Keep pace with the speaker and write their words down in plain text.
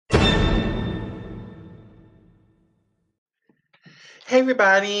Hey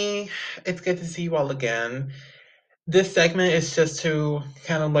everybody, it's good to see you all again. This segment is just to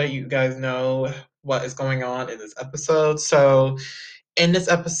kind of let you guys know what is going on in this episode. So, in this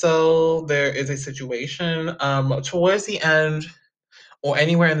episode, there is a situation. Towards the end, or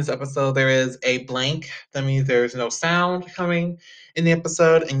anywhere in this episode, there is a blank. That means there's no sound coming in the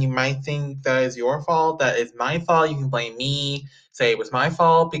episode, and you might think that is your fault. That is my fault. You can blame me, say it was my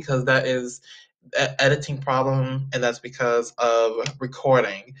fault, because that is an editing problem, and that's because of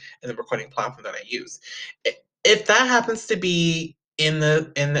recording and the recording platform that I use. If that happens to be in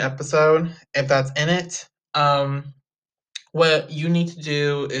the episode, if that's in it, what you need to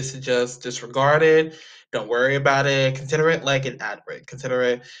do is to just disregard it. Don't worry about it. Consider it like an ad break. Consider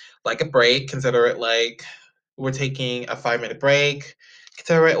it like a break. Consider it like we're taking a 5 minute break.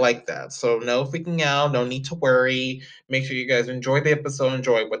 Consider it like that. So no freaking out. No need to worry. Make sure you guys enjoy the episode.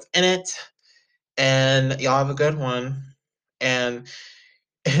 Enjoy what's in it. And y'all have a good one. And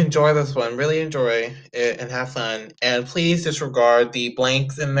enjoy this one. Really enjoy it and have fun. And please disregard the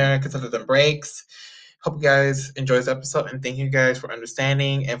blanks in there. Consider them breaks. Hope you guys enjoy this episode and thank you guys for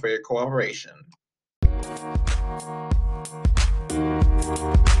understanding and for your cooperation.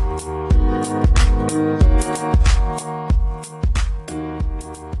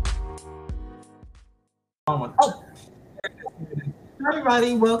 Oh, hi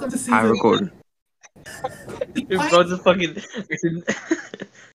everybody, welcome to season. High recorder. Bro, just fucking.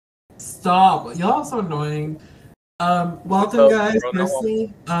 Stop! Y'all are so annoying. Welcome guys.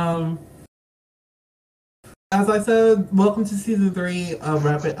 Firstly, as I said, welcome to season 3 of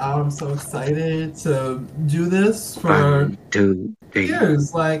Rapid Out. I'm so excited to do this for 2, 3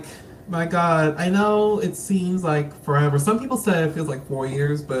 years. Like, my God, I know it seems like forever. Some people say it feels like 4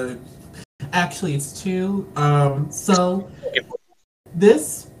 years, but actually it's 2. So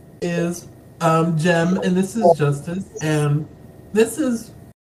this is Gem, and this is Justice, and these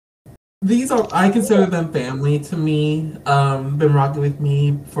are, I consider them family to me. Been rocking with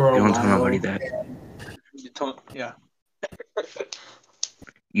me for a while. You don't tell nobody that. Yeah.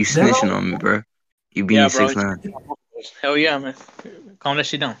 You snitching on me, bro. You being 6'9". Hell yeah, man. Calm that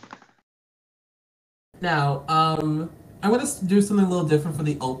shit down. Now, I'm gonna do something a little different for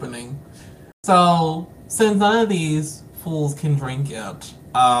the opening. So, since none of these fools can drink yet,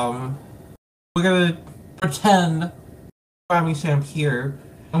 we're gonna pretend we champ here.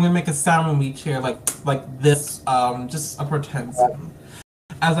 I'm gonna make a sound when we cheer, like this, just a pretend sound.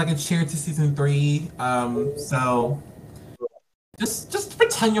 As like a cheer to season 3, so just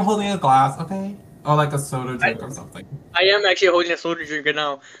pretend you're holding a glass, okay? Or like a soda drink or something. I am actually holding a soda drink right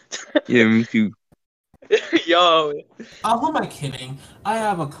now. Yeah, me too. Yo. Oh, who am I kidding? I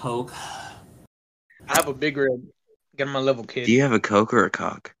have a Coke. I have a big red. Get on my level, kid. Do you have a Coke or a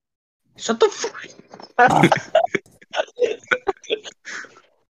cock? Shut the fuck.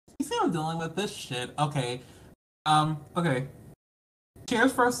 You see I'm dealing with this shit. Okay. Okay.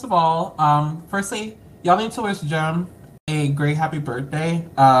 Cheers, first of all. Firstly, y'all need to wish Gem a great happy birthday.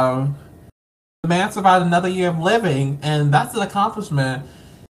 The man survived another year of living, and that's an accomplishment.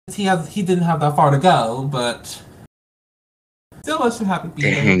 He didn't have that far to go, but still wish him happy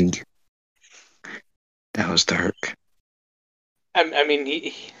birthday. Dang. That was dark. I mean,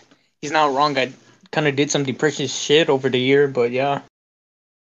 he's not wrong. I kind of did some depression shit over the year, but yeah.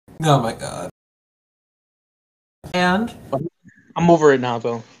 Oh my god. And I'm over it now,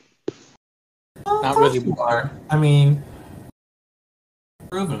 though. well, Not really. You are. I mean,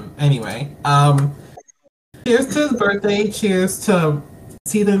 proven. Anyway, cheers to his birthday. Cheers to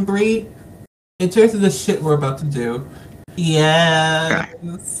season 3. And cheers to the shit we're about to do.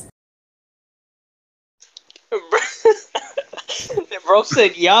 Yes. Bro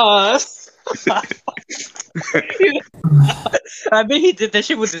said yes. I bet he did that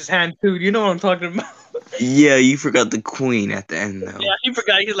shit with his hand too. You know what I'm talking about? Yeah, you forgot the queen at the end though. Yeah, he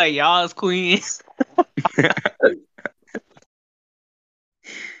forgot. He's like, yes, queen.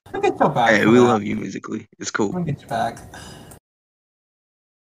 I'll get you back. Hey, we love you musically. It's cool. I'll get you back.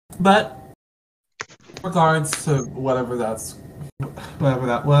 But regards to whatever that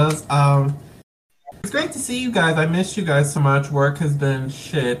was, it's great to see you guys. I missed you guys so much. Work has been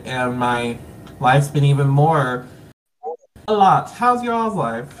shit, and my life's been even more. A lot. How's your all's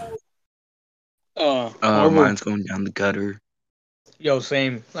life? Mine's going down the gutter. Yo,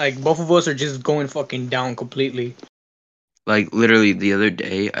 same. Like, both of us are just going fucking down completely. Like, literally, the other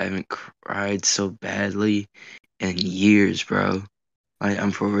day, I haven't cried so badly in years, bro. Like,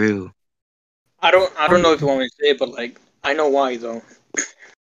 I'm for real. I don't know if you want me to say it, but, like, I know why, though.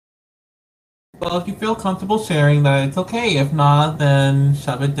 Well, if you feel comfortable sharing that, it's okay. If not, then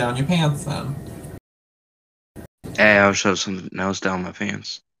shove it down your pants then. Hey, I'll shove something else down my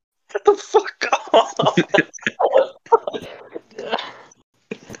pants. Shut the fuck up.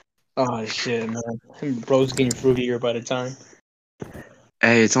 Oh shit, man. Bro's getting fruitier by the time.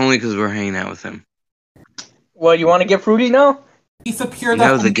 Hey, it's only because we're hanging out with him. What, you want to get fruity now? He's a pure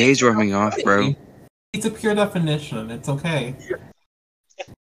No, the definition gays rub me of off, bro. fruity. He's a pure definition. It's okay.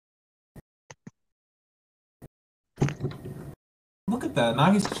 Look at that.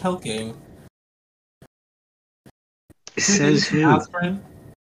 Now he's choking. It Should we give you says some who? aspirin?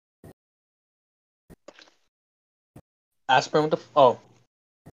 Aspirin with the. Oh.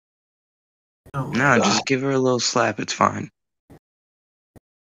 Oh, No, God. just give her a little slap. It's fine.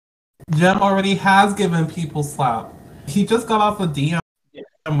 Jem already has given people slap. He just got off a DM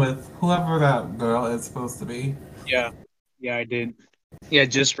with whoever that girl is supposed to be. Yeah. Yeah, I did. Yeah,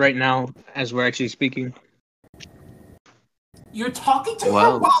 just right now, as we're actually speaking. You're talking to her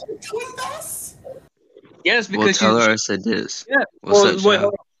Well, while you're doing this? Yes, well, because tell she's. her I said this. Yeah. What's Well, up, wait,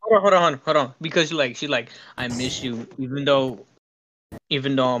 child? hold on. Because she's like, I miss you, even though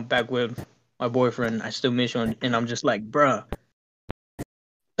I'm back with my boyfriend, I still miss you, and I'm just like, bruh,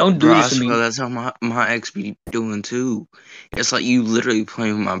 don't do Bro, this I to me. swear that's how my ex be doing too. It's like you literally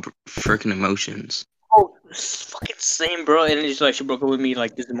playing with my freaking emotions. Oh, it's fucking same, bro. And it's like she broke up with me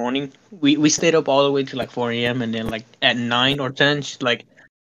like this morning. We stayed up all the way to like 4 a.m. and then like at 9 or 10, she's like,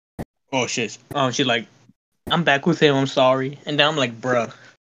 oh shit. She's like, I'm back with him. I'm sorry. And then I'm like, bruh.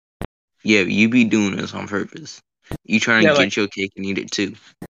 Yeah, you be doing this on purpose. You trying Yeah, to like get your cake and eat it too.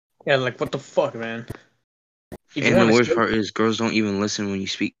 what the fuck, man? If you And the want to worst stay, part is girls don't even listen when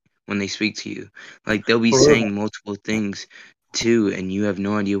they speak to you. Like they'll be for real. saying multiple things too, and you have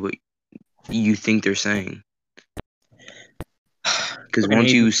no idea what you think they're saying. Because Fucking once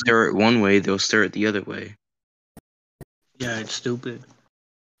hate you this. stir it one way, they'll stir it the other way. Yeah, it's stupid.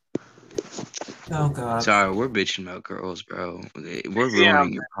 Oh god. Sorry, we're bitching about girls, bro. We're Yeah,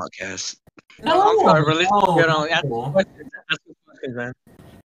 ruining your podcast. I'm No, sorry, bro. Let's no, get on. Ask no. questions. Ask questions, man.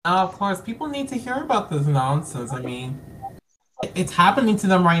 Of course, people need to hear about this nonsense. I mean, it's happening to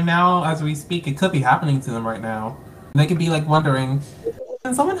them right now as we speak. It could be happening to them right now. They could be like wondering,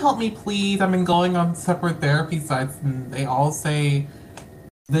 can someone help me, please? I've been going on separate therapy sites and they all say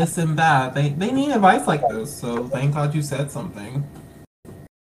this and that. They need advice like this, so thank God you said something.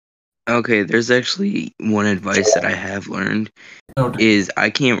 Okay, there's actually one advice that I have learned No, is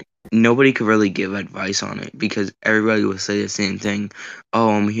nobody could really give advice on it because everybody will say the same thing. Oh,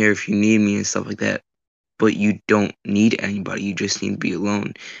 I'm here if you need me and stuff like that. But you don't need anybody. You just need to be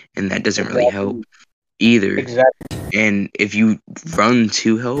alone. And that doesn't really help Exactly. either. Exactly. And if you run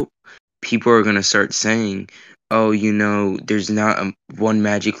to help, people are going to start saying, oh, there's not one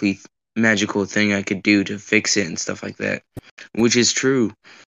magical thing I could do to fix it and stuff like that, which is true.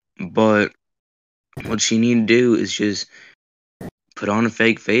 But what you need to do is just put on a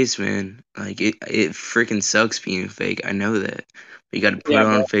fake face, man. Like it freaking sucks being fake. I know that. But you got to put Yeah,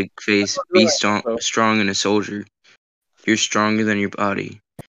 on bro. a fake face. That's Be what I think, strong and a soldier. You're stronger than your body.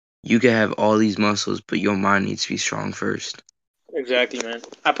 You can have all these muscles, but your mind needs to be strong first. exactly, man.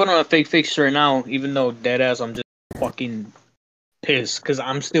 I put on a fake face right now, even though dead ass, I'm just fucking pissed because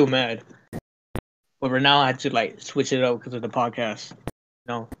I'm still mad. But right now, I had to like switch it up because of the podcast.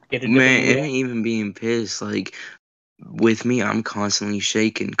 Get a different Man, mood. it ain't even being pissed. Like with me, I'm constantly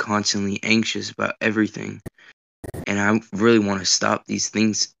shaken, constantly anxious about everything. And I really want to stop these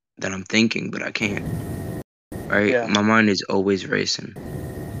things that I'm thinking, but I can't. Right? Yeah. My mind is always racing.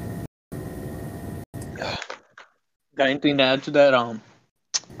 Got anything to add to that?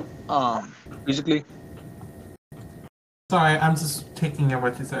 Musically. sorry, I'm just taking in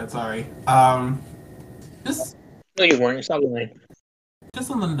what you said. Sorry. Just No, you weren't. Stop lying. just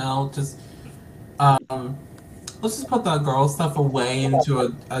on the note, um, let's just put that girl stuff away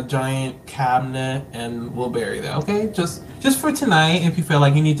into a giant cabinet and we'll bury that, okay? Just for tonight, if you feel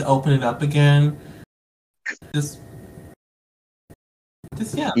like you need to open it up again, just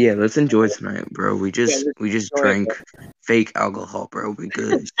yeah. Yeah, let's enjoy tonight, bro. We Yeah, just let's we just enjoy it, drank fake alcohol, bro. We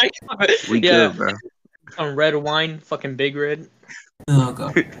good. bro. We Yeah, good, bro. on red wine, fucking big red. Oh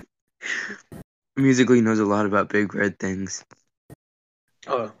god. Musically knows a lot about big red things.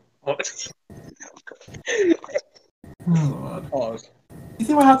 Oh, oh. Oh god. Pause. You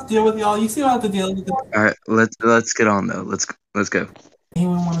see what I have to deal with, y'all? You see what I have to deal with? All right, let's get on though. Let's go.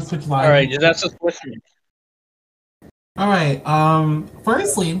 Anyone want to switch All live? right, that's just listening. All right.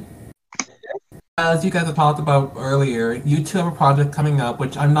 Firstly, as you guys have talked about earlier, you two have a project coming up,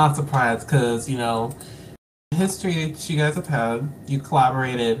 which I'm not surprised because the history that you guys have had, you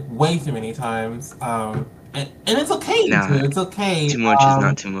collaborated way too many times. And it's okay Nah, to. It's okay. too much is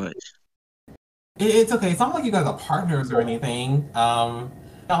not too much. It's okay. It's not like you guys are partners or anything. Not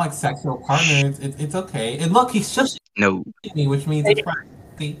like sexual partners. It's okay. And look, he's just No. me, which means it's fine.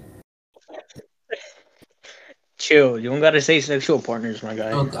 See? Chill. You don't gotta say sexual partners, my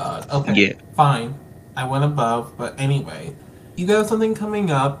guy. Oh God. Okay, Yeah. fine. I went above, but anyway, you got something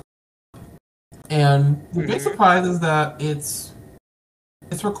coming up, and the big Mhm. surprise is that it's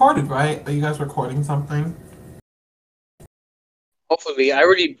recorded, right? Are you guys recording something? Hopefully, I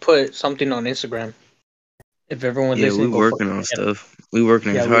already put something on Instagram. If everyone Yeah, we listening, go fuck. working on stuff. We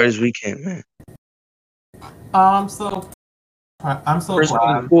working Yeah, as we hard are. as we can, man. So I'm so First thing,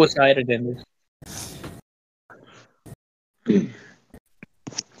 glad. cool side than this.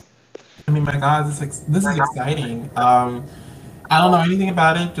 I mean, my God, this is exciting. I don't know anything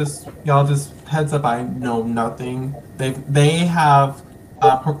about it. Just y'all, just heads up. I know nothing. They have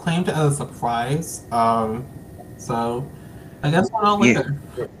proclaimed it as a surprise. So I guess we'll know Yeah.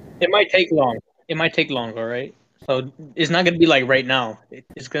 later. It might take long. It might take long. All right. So it's not gonna be like right now.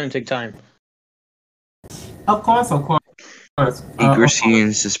 It's gonna take time. Of course, of course, of Secrecy course.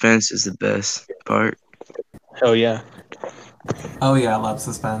 and suspense is the best part. Hell yeah. Oh yeah, I love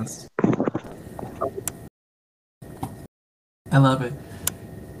suspense. I love it.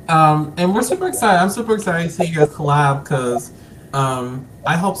 And we're super excited. I'm super excited to see you guys collab because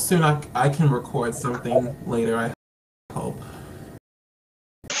I hope soon I can record something later. I hope.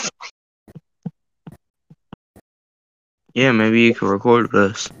 Yeah, maybe you can record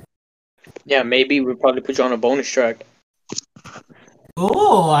with us. Yeah, maybe we'll probably put you on a bonus track.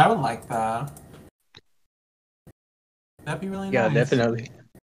 Oh, I would like that. That'd be really Yeah, nice. definitely.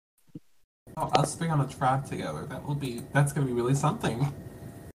 Oh, us being on a track together. That's gonna be really something.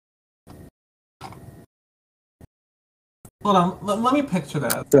 Hold on, let me picture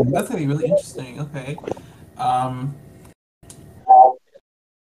that. That's gonna be really interesting. Okay. Um,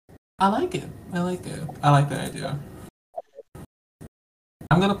 I like it. I like it. I like the idea.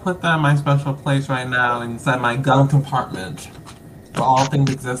 I'm gonna put that in my special place right now inside my gun compartment. Where all things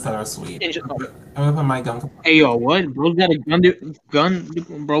exist that are sweet. I'm gonna put my gun compartment. Hey yo, what? Bro got a gun? Gun,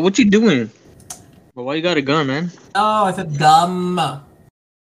 bro. What you doing? Bro, why you got a gun, man? Oh, I said gum.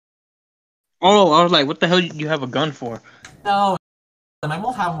 Oh, I was like, what the hell you have a gun for? No, and I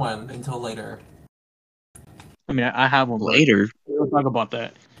won't have one until later. I mean, I have one, but Later. we'll talk about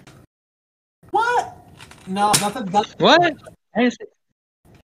that. What? No, that's a gun. What? I didn't say,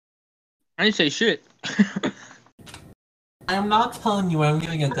 I didn't say shit. I am not telling you I'm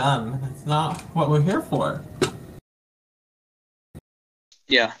getting a gun. That's not what we're here for.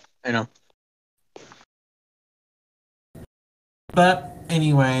 Yeah, I know. But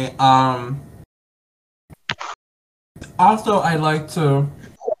anyway, also I like to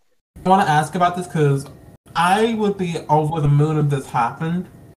I want to ask about this because I would be over the moon if this happened.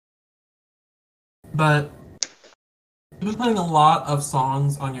 But you've been putting a lot of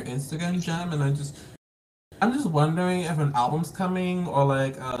songs on your Instagram, Gem, and I'm just wondering if an album's coming or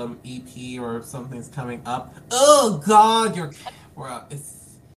like EP or something's coming up. Oh God, your camera!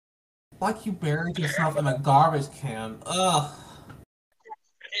 It's like you buried yourself in a garbage can. Ugh.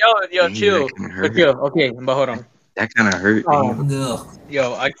 Yo, Dang, that chill. kind of But hurt. chill. Okay, but hold on. That kind of hurt, man. Ugh.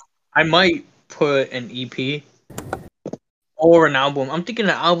 Yo, I might put an EP or an album. I'm thinking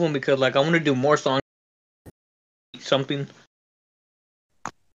an album because like I want to do more songs, something.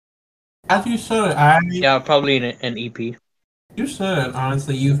 As you should. Yeah, probably an EP. You should,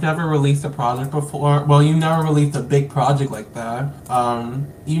 honestly. You've never released a project before. Well, you never released a big project like that.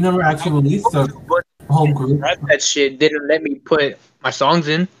 You never actually released a But whole group. that shit didn't let me put my songs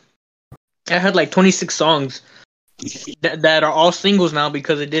in. I had like 26 songs that are all singles now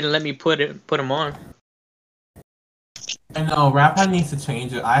because it didn't let me put them on. I know, Rap Pad needs to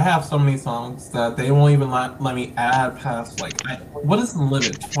change it. I have so many songs that they won't even let me add past, like, what is the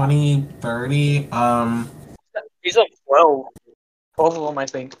limit? 20, 30? He's like 12. 12 of them, I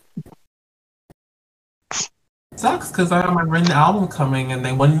think. Sucks because I have my written album coming and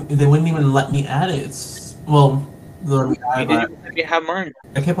they wouldn't even let me add it. Well, let me He add, didn't but even let me have mine.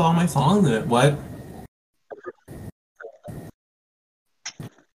 I can't put all my songs in it. What?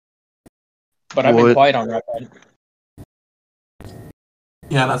 But I've been What? quiet on that.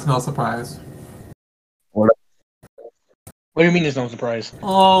 Yeah, that's no surprise. What do you mean there's no surprise?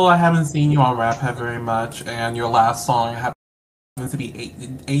 Oh, I haven't seen you on Rap Pad very much, and your last song happens to be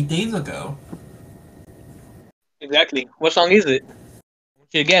 8 days ago. Exactly. What song is it? I want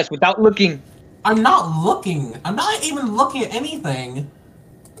you to guess without looking. I'm not looking. I'm not even looking at anything.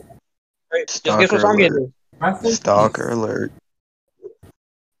 Just guess what Stalker song it alert. is. Rest in Stalker peace. alert.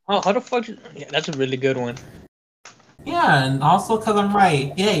 Oh, how the fuck? Yeah, that's a really good one. Yeah, and also because I'm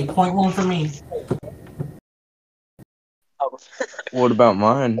right. Yay, point one for me. What about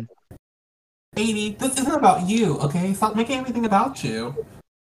mine? 80, this isn't about you, okay? Stop making everything about you.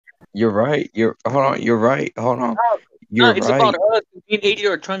 You're right. Hold on. You're right. Hold on. No, You're it's about right. us. Me and 80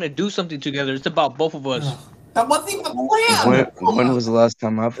 are trying to do something together. It's about both of us. Ugh. That wasn't even the plan! When was the last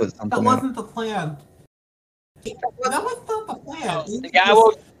time I put That something out? wasn't the plan. That was not the plan. Yeah, I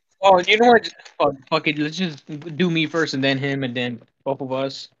will. Oh, you know what? Fuck it. Let's just do me first, and then him, and then both of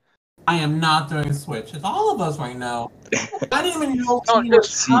us. I am not doing a switch. It's all of us right now. I didn't even know No, he was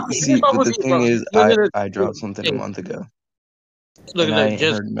See, coming. but the thing is, Look at I dropped this. something a Hey, month ago, look and at I that. ain't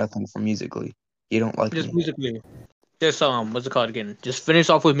heard nothing from Musically. You don't like Just me. musically. Just what's it called again? Just finish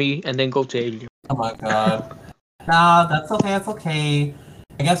off with me, and then go to 80. Oh my god. Nah, that's okay, that's okay.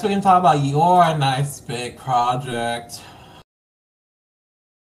 I guess we can talk about your nice big project.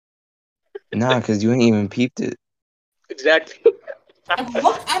 Nah, because you ain't even peeped it. Exactly. I've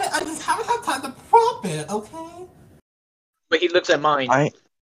looked at it, I just haven't had time to prop it, okay? But he looks at mine. I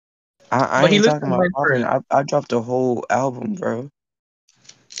But he ain't looks talking at about mine popping. first. I dropped a whole album, bro.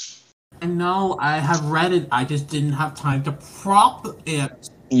 I know, I have read it, I just didn't have time to prop it.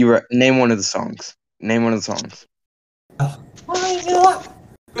 Name one of the songs. Name one of the songs. Fine, you know what?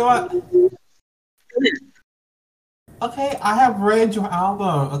 You know what? Okay, I have read your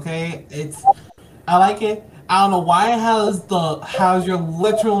album, okay? I like it. I don't know why it has your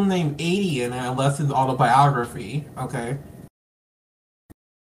literal name 80 in it unless it's autobiography, okay?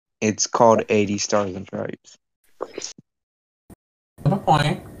 It's called 80 Stars and Stripes. Have a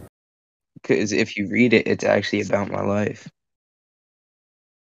point. Because if you read it, it's actually about my life.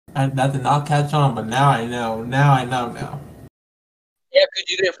 And that did not catch on, but now I know. Now I know now. Yeah, because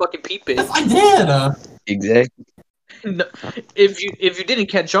you didn't fucking peep Yes, it. I did! Exactly. No, if you didn't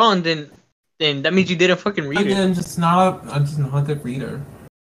catch on, then that means you didn't fucking read it. I'm just not a good reader.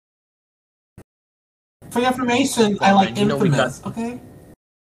 For your information, I Oh like man, you know we got. Infamous, okay?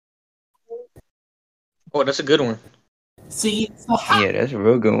 Oh, that's a good one. See, Yeah, that's a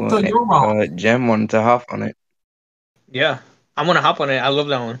real good so one. you're wrong. Jem wanted to hop on it. Yeah, I want to hop on it. I love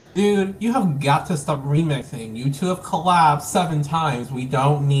that one. Dude, you have got to stop remixing. You two have collabed 7 times. We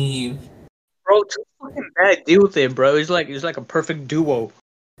don't need... Bro, too fucking bad. Deal with it, bro. It's like a perfect duo.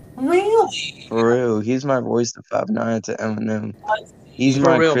 Really? For real, he's my voice to 5'9" to Eminem. He's For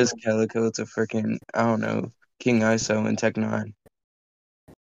my real, Chris man. Calico to freaking, I don't know, King ISO and Tech 9.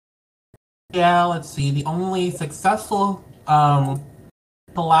 Yeah, let's see. The only successful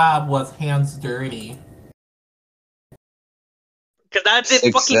collab was Hands Dirty. Cause that did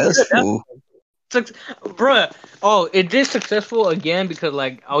fucking good. Successful. Bruh. Oh, it did successful again because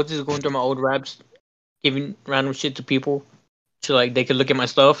like I was just going through my old raps, giving random shit to people, so like they could look at my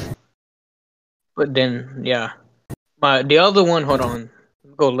stuff. But then yeah, the other one. Hold on,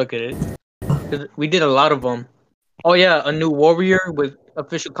 go look at it. 'Cause we did a lot of them. Oh yeah, a new warrior with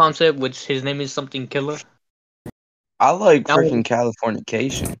official concept, which his name is something killer. I like That one. freaking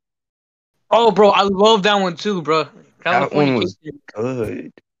Californication. Oh, bro, I love that one too, bro. That California one was Kitchen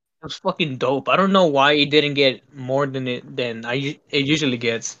good. was fucking dope. I don't know why it didn't get more than it usually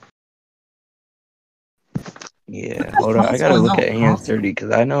gets. Yeah, hold on. I gotta look at Hands Dirty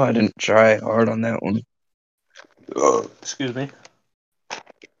because I know I didn't try hard on that one. Excuse me.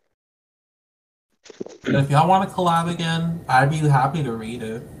 If y'all want to collab again, I'd be happy to read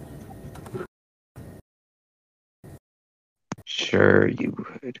it. Sure, you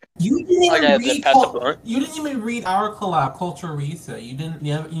would. You didn't I even gotta read. pass the blunt. You didn't even read our collab, Culture Reset. You didn't.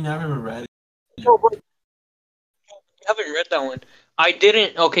 You never even read it. No, bro, you haven't read that one. I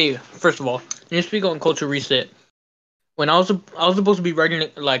didn't. Okay, first of all, let me speak on Culture Reset. When I was supposed to be writing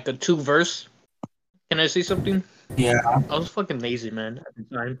like a 2 verse. Can I say something? Yeah. I was fucking lazy, man. At the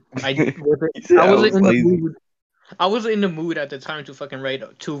time, He said I I wasn't was in the lazy. mood. I wasn't in the mood at the time to fucking write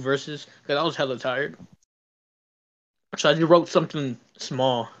 2 verses because I was hella tired. So I just wrote something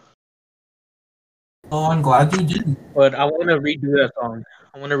small. Oh, I'm glad you didn't. But I want to redo that song.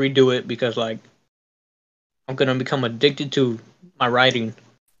 I want to redo it because like I'm gonna become addicted to my writing.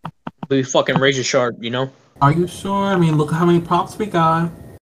 Be fucking razor sharp, you know. Are you sure? I mean, look how many props we got.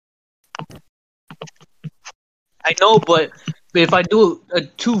 I know, but if I do a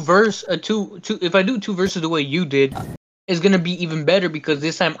 2 verse, if I do 2 verses the way you did, it's gonna be even better because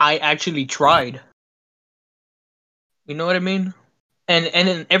this time I actually tried. You know what I mean? And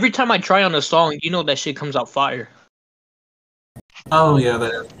then every time I try on a song, you know that shit comes out fire. Oh yeah,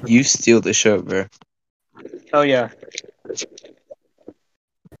 that is. You steal the show, bro. Oh yeah.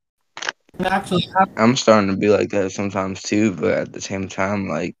 Actually, I'm starting to be like that sometimes too, but at the same time,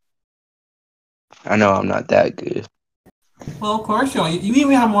 like, I know I'm not that good. well, of course you are. You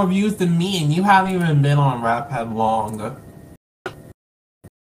even have more views than me, and you haven't even been on Rap Head long.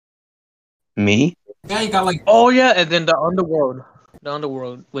 Me? Yeah, you got like. Oh yeah, and then the underworld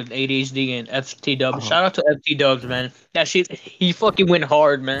with ADHD and FT Dubs. Oh, Shout out to FT Dubs, man. That shit, he fucking went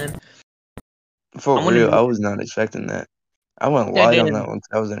hard, man. for I'm gonna real, be, I was not expecting that. I went and light on then that one 'cause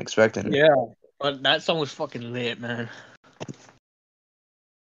I wasn't expecting it. yeah, but that song was fucking lit, man.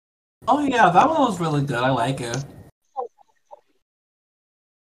 Oh yeah, that one was really good. I like it.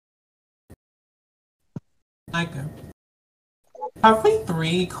 I like it. Have we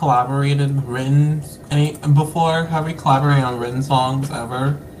three collaborated written any before? Have we collaborated on written songs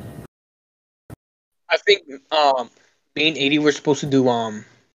ever? I think me and 80 were supposed to do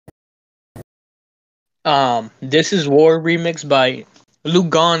This Is War remix by Luke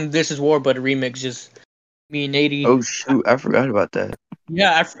Gone. This Is War, but a remix just me and 80. Oh shoot, I forgot about that.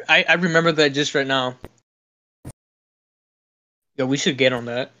 Yeah, I remember that just right now. Yeah, we should get on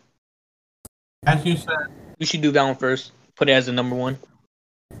that. As you said. We should do that one first. Put it as the number one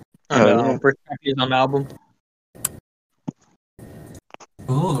on Hell the yeah. first track is on the album.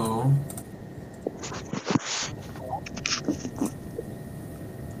 Ooh.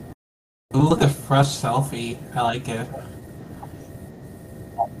 Ooh, look at fresh selfie. I like it.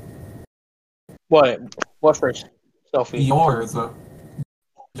 What? What first? Selfie. Yours,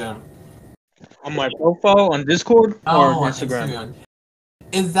 Jim. On my profile on Discord or Oh, on Instagram?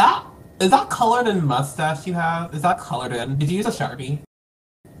 Instagram. Is that colored in mustache you have? Is that colored in? Did you use a Sharpie?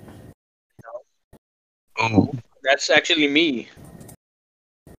 Oh, That's actually me.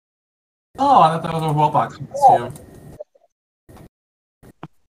 Oh, I thought that was a Roblox costume.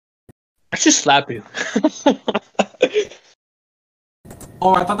 I should slap you.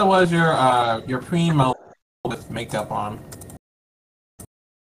 Oh, I thought that was your primo with makeup on.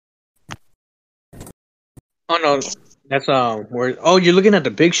 Oh no, that's where. Oh, you're looking at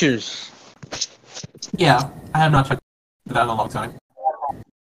the pictures. Yeah, I have not checked that in a long time.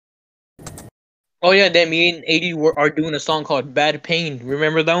 Oh yeah, then me and 80 are doing a song called "Bad Pain."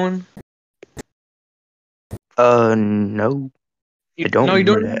 Remember that one? no, I No, don't you remember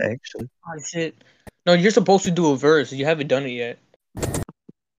don't. that actually. Oh shit. No, you're supposed to do a verse. You haven't done it yet.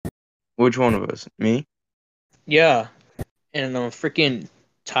 Which one of us? Me? Yeah, and freaking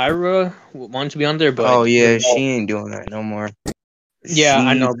Tyra wanted to be on there, Oh but yeah, she ain't doing that no more. yeah,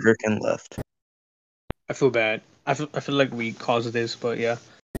 I She know. freaking left. I feel bad. I feel like we caused this, but yeah.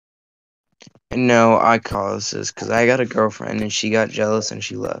 No, I caused this because I got a girlfriend and she got jealous and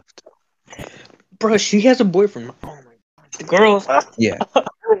she left. Bro, she has a boyfriend. Oh my god. The girls. Yeah.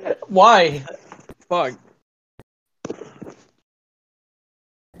 Why? Fuck.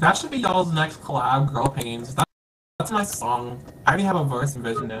 That should be y'all's next collab, Girl Pains. That's a nice song. I already have a verse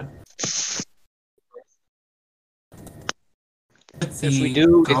envisioned it. Let's If we see,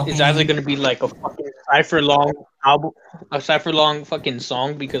 do, Girl it's either Pains. gonna be like a fucking cipher long album, a cipher long fucking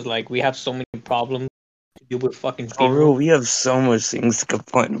song because like we have so many problems to deal with fucking For real, females. we have so much things to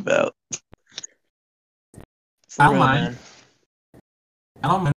complain about. For I don't real, mind. man. I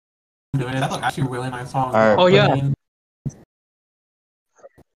don't mind doing it. That's actually a really nice song. Alright. Oh yeah, Pains.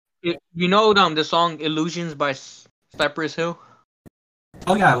 you know the song "Illusions" by Cypress Hill.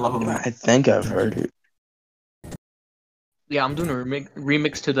 Oh yeah, I love it. I think I've heard it. Yeah, I'm doing a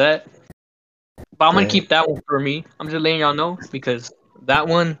remix to that, but I'm gonna But keep that one for me. I'm just letting y'all know because that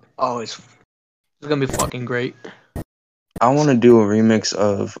one, oh, it's gonna be fucking great. I want to do a remix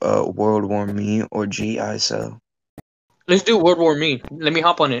of World War Me or GISO. Let's do World War Me. Let me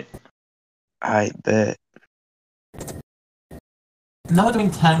hop on it. I bet. Now we're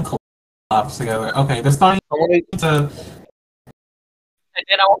doing 10 collabs together. Okay, they're starting I want to, to. and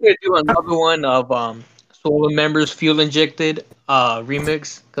then I want to do another one of Solar Members Fuel Injected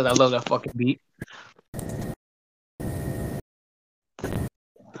remix because I love that fucking beat.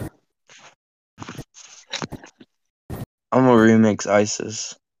 I'm gonna remix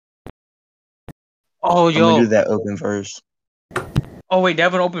ISIS. Oh I'm gonna do yo, that open verse. oh wait, they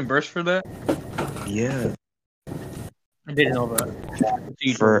have an open burst for that. Yeah. I didn't know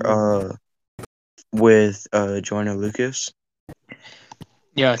that. For with Joyner Lucas.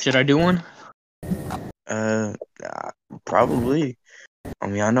 Yeah, should I do one? Uh, probably. I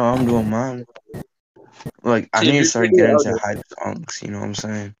mean, I know I'm doing mine. Like, I See, need to if start you do getting it, I'll into do it. hype songs. You know what I'm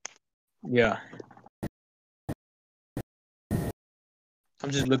saying? Yeah, I'm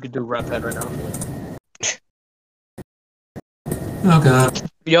just looking through Rap Head right now. Oh god.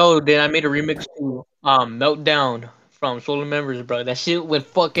 Yo, then I made a remix to Meltdown from Solar Members, bro. That shit went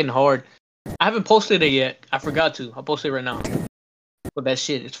fucking hard. I haven't posted it yet. I forgot to. I'll post it right now. But that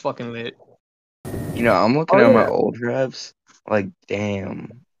shit is fucking lit. You know, I'm looking Oh at my yeah. old raps. Like,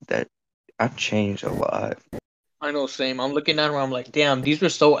 damn, that I changed a lot. I I know, same. I'm looking at them. I'm like, damn, these were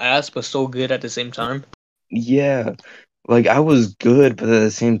so ass, but so good at the same time. Yeah. Like, I was good, but at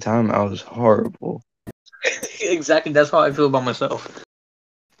the same time, I was horrible. Exactly. That's how I feel about myself.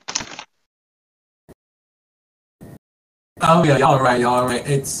 Oh yeah, y'all are right. Y'all are right.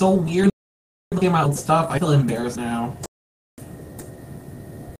 It's so weird looking at my old stuff. I feel embarrassed now.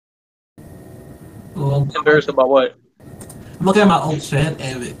 Well, Embarrassed about what? I'm looking at my old shit,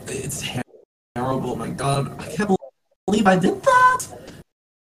 and it's terrible. My God, I can't believe I did that.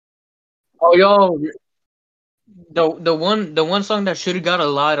 Oh, yo, the one song that should have got a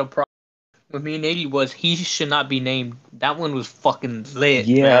lot of props with me and 80 was "He Should Not Be Named." That one was fucking lit,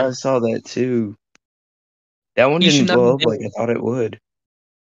 Yeah, I man. saw that too. That one He should didn't not be blow up like named. I thought it would.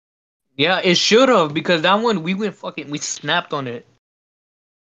 Yeah, it should have because that one we snapped on it.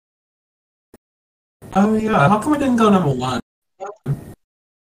 Oh yeah, how come I didn't go number one?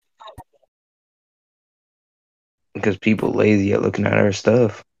 Because people lazy at looking at our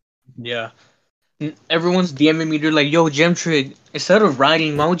stuff. Yeah. Everyone's DMing me. They're like, "Yo, Gemtric, instead of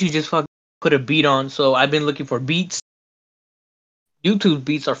writing, why would you just fucking put a beat on?" So I've been looking for beats. YouTube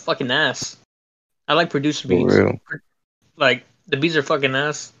beats are fucking ass. I like producer For beats. real. Like the beats are fucking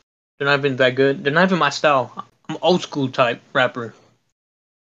ass. They're not even that good. They're not even my style. I'm old school type rapper.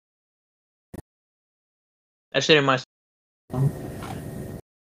 That shit in my.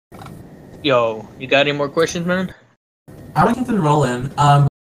 Yo, you got any more questions, man? I want to keep it rolling.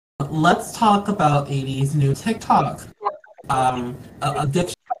 Let's talk about 80's new TikTok.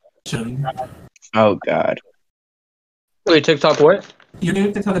 Addiction. Oh God. Wait, TikTok what? Your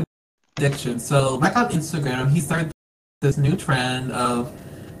new TikTok addiction. So back on Instagram, he started this new trend of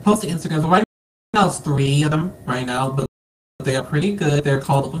posting Instagrams. Right now, it's 3 of them right now, but they are pretty good. They're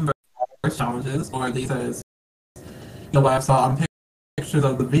called open verse challenges, or at least as what I saw on pictures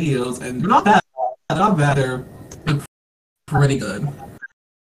of the videos, and they're not bad. They're not bad. They're pretty good.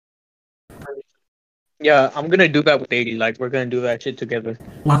 Yeah, I'm gonna do that with 80. Like, we're gonna do that shit together.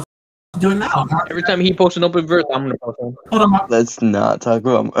 Let's do it now. Every time he posts an open verse, I'm gonna post one. Hold on. Let's not talk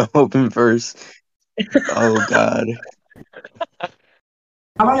about my open verse. Oh God. How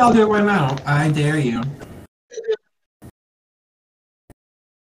about y'all do it right now? I dare you.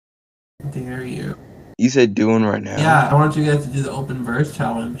 Dare you. You said doing right now? Yeah, I want you guys to do the open verse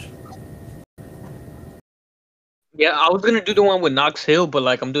challenge. Yeah, I was gonna do the one with Knox Hill, but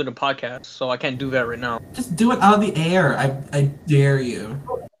like I'm doing a podcast, so I can't do that right now. Just do it out of the air. I dare you.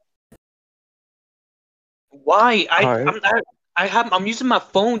 Why? Alright. I'm using my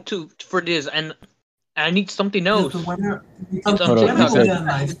phone for this, and I need something else. The winner, It's the on Hold on, winner you will TikTok. get a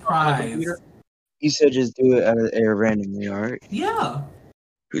nice prize. You said just do it out of the air randomly, alright? Yeah.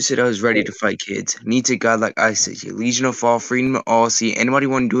 Who said I was ready to fight kids? Need to God like I said, you Legion of Fall, freedom of all. See, anybody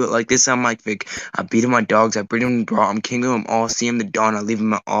want to do it like this? I'm Mike Vic. I beat him my dogs, I breed him raw. I'm king of them all. See him the dawn, I leave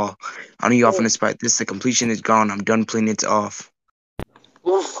him at all. I know you off in the spite. This the completion is gone. I'm done playing it's off.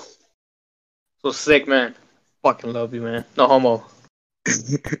 Oof. So sick, man. Fucking love you, man. No homo.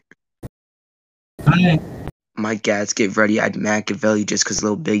 Hi. My gats get ready. I'd Machiavelli just cause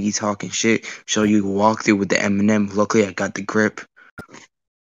little Biggie talking shit. Show you a walkthrough with the Eminem. Luckily I got the grip.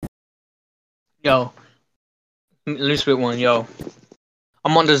 Yo, let me spit one. Yo,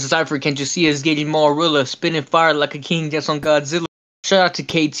 I'm on the cipher. Can't you see us getting more realer? Spitting fire like a king that's on Godzilla. Shout out to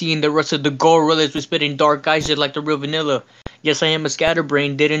KT and the rest of the gorillas. We're spitting dark eyes just like the real vanilla. Yes, I am a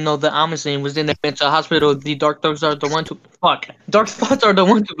scatterbrain. Didn't know that I'm insane. Was in the mental hospital. The dark thugs are the one to fuck. Dark thoughts are the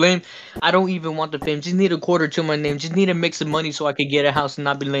one to blame. I don't even want the fame. Just need a quarter to my name. Just need a mix of money so I could get a house and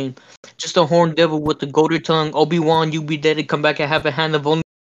not be lame. Just a horned devil with the golden tongue. Obi-Wan, you be dead and come back and have a hand of only.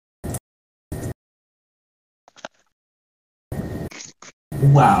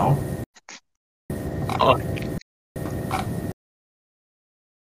 Wow.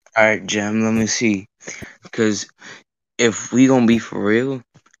 Alright, Gem, let me see. Cause if we gonna be for real,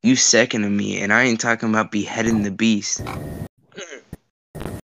 you second to me, and I ain't talking about beheading the beast. Come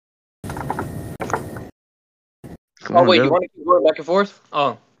Oh on, wait, go. you want to keep going back and forth?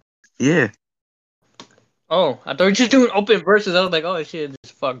 Oh. Yeah. Oh, I thought you were just doing open verses. I was like, oh shit,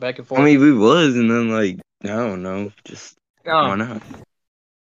 just fuck back and forth. I mean, we was, and then like, I don't know, just why I not?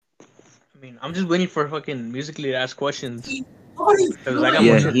 mean, I'm just waiting for fucking musically to ask questions. Nobody's 'Cause I got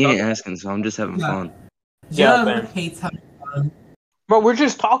Yeah, more shit he to ain't talk. asking, so I'm just having Yeah. fun. Yeah, Jem man. hates having fun. Bro, we're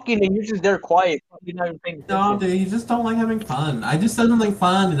just talking and you're just there quiet. You're not even paying No, attention. dude, you just don't like having fun. I just said something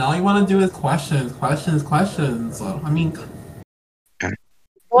fun, and all you want to do is questions, questions, questions. So, I mean,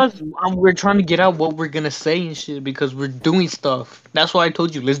 Plus, we're trying to get out what we're gonna say and shit because we're doing stuff. That's why I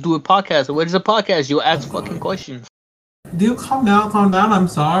told you, let's do a podcast. What is a podcast? You ask fucking questions. Dude, calm down, calm down. I'm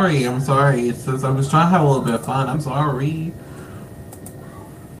sorry. I'm sorry. It's just I was trying to have a little bit of fun. I'm sorry.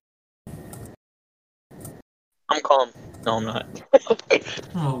 I'm calm. No, I'm not.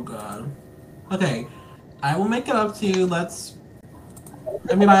 Oh god. Okay, I will make it up to you. Let's.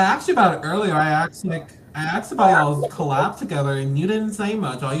 I mean, I asked you about it earlier. I asked about y'all's collab together, and you didn't say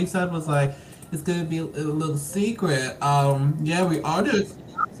much. All you said was like, "It's gonna be a little secret." Yeah, we are doing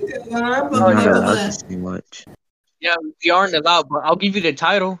collab together. We're Oh not yeah. allowed to say much. Yeah, we aren't allowed, but I'll give you the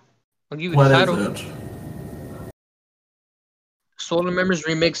title. I'll give you the What is title. it? Solar Members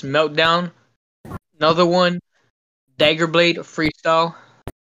Remix Meltdown. Another one, Dagger Blade Freestyle.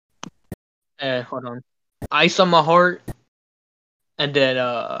 Hold on. Ice on My Heart. And then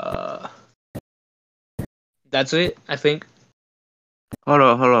that's it, I think. Hold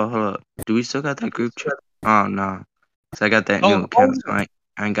up. Do we still got that group chat? Oh no, cause I got that new Oh, account, so I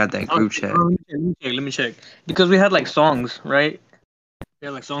ain't got that oh, group chat. let me check. Because we had like songs, right? We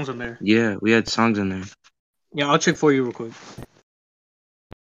had like songs on there. Yeah, we had songs in there. Yeah, I'll check for you real quick.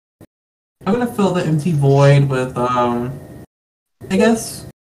 I'm gonna fill the empty void with I guess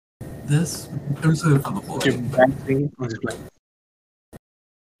this. I'm just gonna fill the void.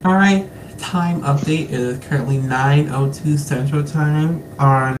 All right. Time update is currently 9:02 Central Time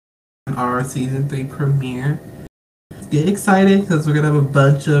on our season 3 premiere. Get excited because we're gonna have a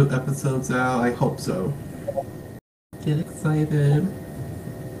bunch of episodes out. I hope so. Get excited.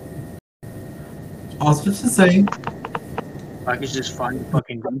 Also, just to say, I could just find the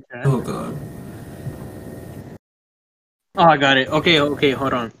fucking group chat. oh god. Oh, I got it. Okay,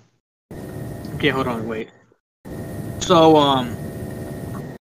 hold on. Wait. So,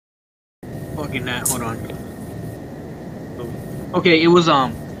 fucking that, hold on. Okay, it was,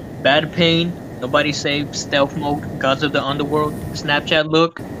 Bad Pain, Nobody Safe, Stealth Mode, Gods of the Underworld, Snapchat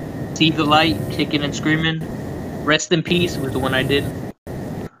Look, See the Light, Kicking and Screaming, Rest in Peace was the one I did.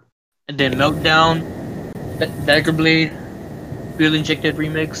 And then Meltdown, Dagger Blade, Feel Injected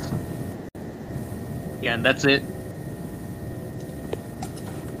Remix. Yeah, and that's it.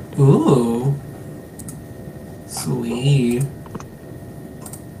 Ooh. Sweet.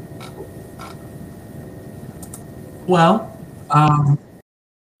 Well, To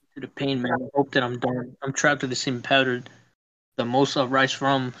the pain, man. I hope that I'm done. I'm trapped to the same pattern. The most I rise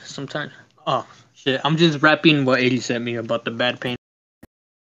from sometimes. Oh, shit. I'm just rapping what 80 sent me about the bad pain.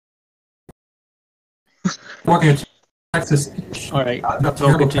 working at Texas Beach. Alright, Not so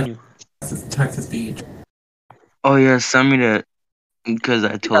terrible continue. Texas Beach. Oh yeah, send me that because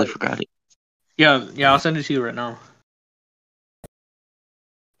I totally forgot it. Yeah, I'll send it to you right now.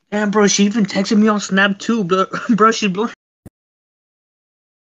 Damn, bro, she even texted me on Snap too, bro. She's blowing.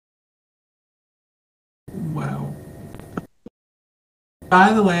 Wow.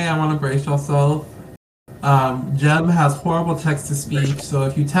 By the way, I want to brace yourself. Jem has horrible text to speech, so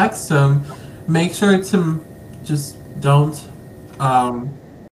if you text him, make sure to just don't.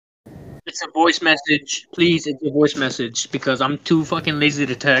 It's a voice message. Please, it's a voice message because I'm too fucking lazy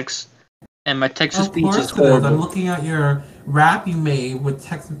to text. And my text to Of speech is course it is. I'm horrible. looking at your rap you made with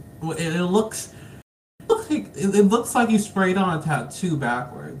text. It looks. It looks like you sprayed on a tattoo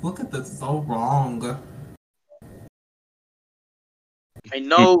backwards. Look at this. It's all wrong. I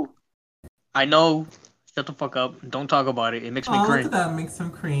know. Shut the fuck up. Don't talk about it. It makes me Oh, look cringe. at that. Make some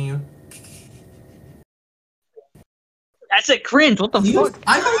cream. I said cringe. What the fuck?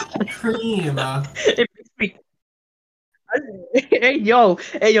 I like cream. It makes me. Hey yo.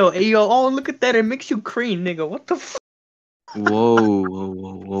 Oh, look at that. It makes you cream, nigga. What the fuck? Whoa.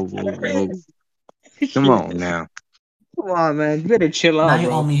 Come on now. Come on, man. You better chill Now out, you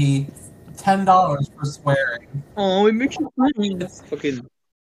owe bro. me $10 for swearing. Oh, it makes you cream. Fucking.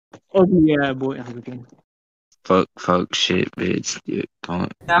 Oh yeah, boy. I'm looking. Fuck, shit, bitch. Yeah,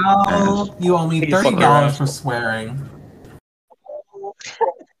 don't ask. Now you owe me You fuck your $30 ass. for swearing.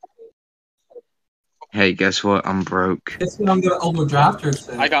 Hey, guess what? I'm broke. Guess what? I'm gonna overdraft your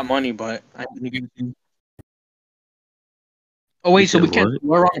shit. I got money, but I didn't give it to you. Oh wait, You so said we can't what?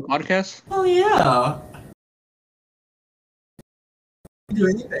 swear on the podcast? Oh yeah. Do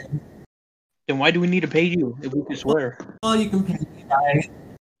anything. Then why do we need to pay you if we can swear? Well, you can pay me by.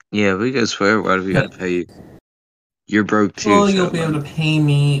 Yeah, we can swear. Why do we gotta pay you? You're broke too, Well, you'll so be able to pay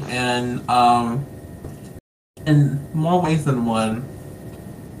me in more ways than one.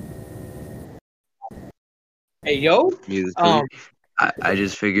 Hey yo, musically. I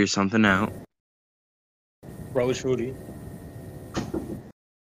just figured something out. bro, it's Rudy.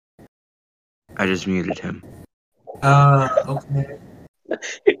 I just muted him Okay.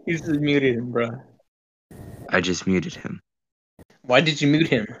 You just muted him, bro. I just muted him Why did you mute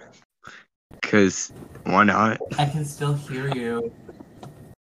him? Because why not? I can still hear you.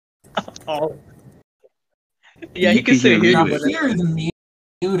 Oh. Yeah, he You can can hear still hear me, Now you, but but here is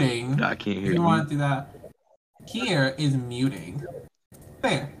muting. I can't If hear you you. want to do that, here is muting.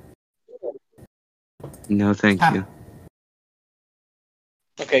 There. No, thank you.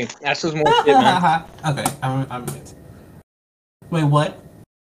 okay, ask us more shit, man. Okay, I'm mute. Wait, what?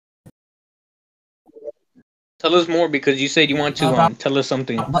 Tell us more because you said you want to About tell us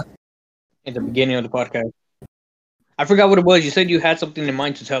something what? at the beginning of the podcast. I forgot what it was. You said you had something in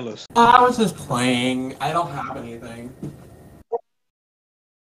mind to tell us. Oh, I was just playing. I don't have anything.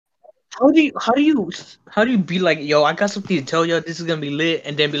 How do you be like, yo, I got something to tell you, this is gonna be lit,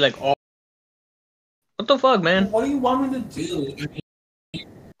 and then be like, oh, what the fuck, man? What do you want me to do?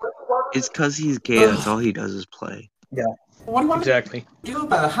 It's because he's gay. That's all he does is play. Yeah, What do you want exactly. me to do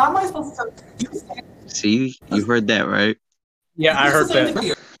about it? How am I supposed to? See, you heard that, right? Yeah, I heard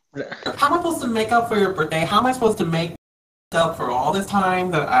that. How am I supposed to make up for your birthday? How am I supposed to make up for all this time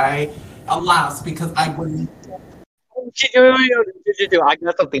that I elapsed because I wouldn't?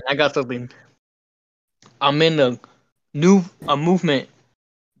 I got something. I'm in a movement,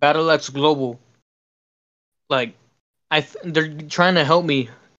 Battle X Global. Like, they're trying to help me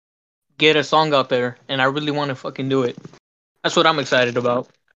get a song out there, and I really want to fucking do it. That's what I'm excited about.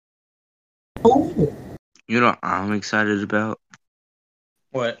 You know what I'm excited about?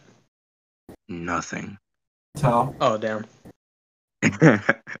 What? Nothing. So Oh damn. I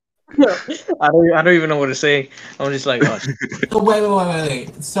don't even know what to say. I'm just like, oh, So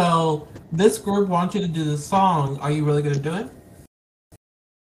wait. So this group wants you to do this song. Are you really gonna do it?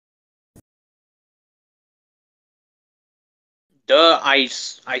 duh. I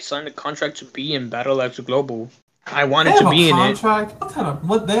signed a contract to be in Battle X Global. I They wanted have to a be in it. contract.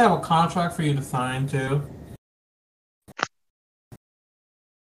 What? They have a contract for you to sign to.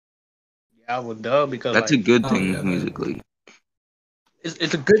 Yeah, well, duh, because That's a like, good Oh thing yeah. musically.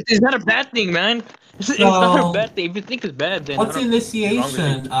 it's a good. It's not a bad thing, man. It's not a bad thing. If you think it's bad, then What's I the don't know what's wrong with you.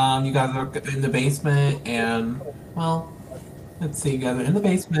 initiation? You guys are in the basement, and well, let's see. You guys are in the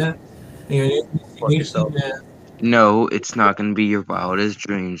basement. And your Fuck yourself. initiation is No, it's not gonna be your wildest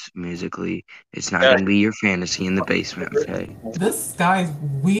dreams musically. It's not Yeah. gonna be your fantasy in the basement, okay? this guy's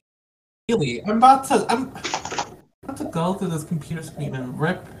really. I'm about to go through this computer screen and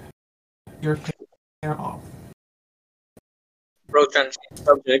rip your hair off. Bro, trying to change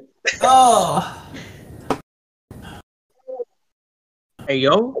subject. Oh. Hey,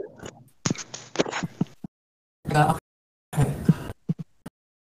 yo. Okay.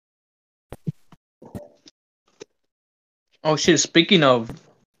 Oh shit. Speaking of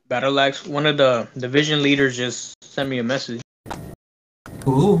Battle Axe, one of the division leaders just sent me a message.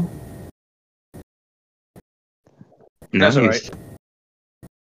 Ooh. That's Nice. alright.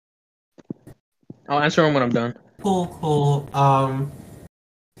 I'll answer him when I'm done. Cool.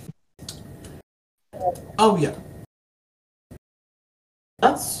 Oh yeah.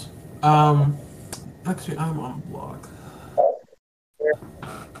 That's actually I'm on block.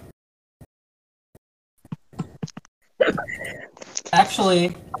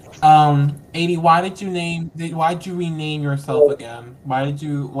 Actually, 80, why'd you rename yourself again? Why'd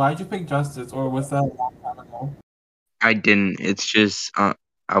you pick Justice, or was that a long time ago? I didn't. It's just I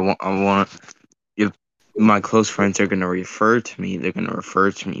want if my close friends are gonna refer to me, they're gonna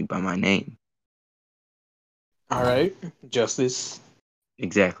refer to me by my name. Alright. Justice.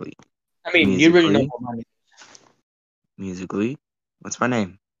 Exactly. I mean, you already know Musically, what my name musically. What's my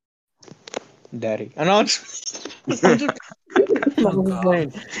name? is. Daddy. I know. I'm just Oh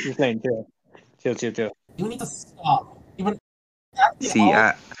god. Just playing. Chill. You need to stop. Even See,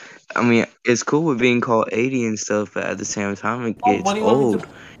 I mean, it's cool with being called 80 and stuff, but at the same time, it what gets do you want me old. to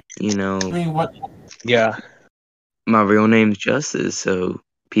You know, I mean what Yeah. my real name's Justice, so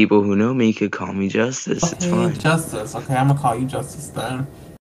people who know me could call me Justice. It's okay, fine. Justice. Okay, I'm gonna call you Justice then.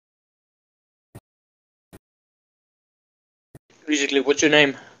 Basically, what's your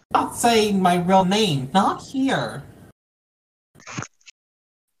name? I'm not saying my real name, not here.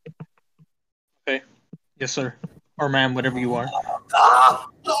 Okay. Yes, sir. Or ma'am, whatever you are.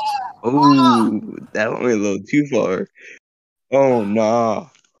 Oh, that went a little too far. Oh, nah.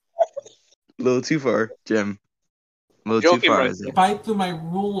 A little too far, Jim. A I'm little too joking, far, bro. Isaiah. Fight through my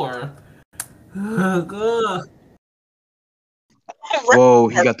ruler. Ugh. Whoa,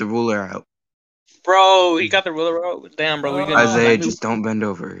 he got the ruler out. Bro, he got the ruler out. Damn, bro. We're gonna Isaiah, Ugh. slap me. just don't bend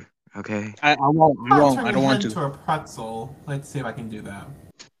over, okay? I won't. I I'll won't. turn I your don't want head to. into a pretzel. Let's see if I can do that.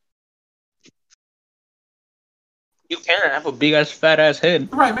 You can have a big ass, fat ass head.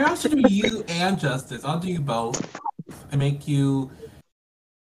 Right, maybe I should do you and Justice. I'll do you both. And make you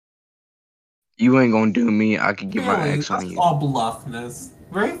You ain't gonna do me. I could get my Really, ex on that's you. all bluffness.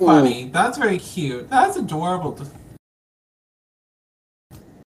 Very Ooh. funny. That's very cute. That's adorable.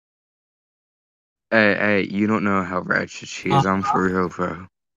 Hey, you don't know how ratchet she is. I'm for real, bro.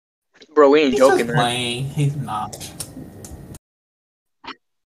 Bro, we ain't He's joking, just man. playing. He's not.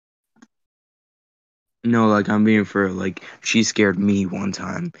 No, like I'm being for real. Like she scared me one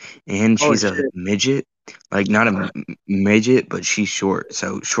time, and Oh she's a shit, midget. Like not a midget, but she's short.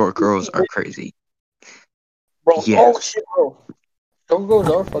 So short girls are crazy. bro. Yeah. Oh shit, bro. Those girls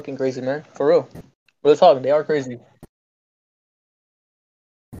are fucking crazy, man. For real. Real talk, they are crazy.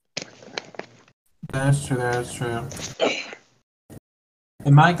 That's true. That's true.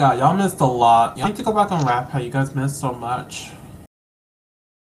 And my God, y'all missed a lot. Y'all need to go back on Rap. How you guys missed so much.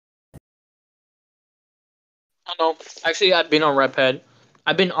 I don't know. Actually, I've been on Redpad.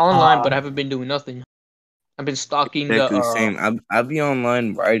 I've been online, but I haven't been doing nothing. I've been stalking the. Deku, same. I'll be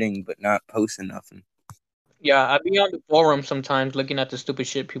online writing, but not posting nothing. Yeah, I've been on the forum sometimes, looking at the stupid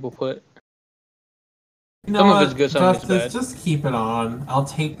shit people put. You know Some of it's what, good, some of it's Justice? bad. Just keep it on. I'll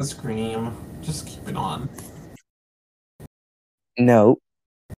take the scream. Just keep it on. Nope.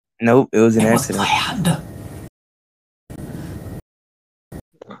 It was an It was accident. planned.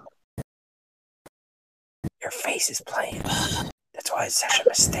 Your face is playing. That's why it's such a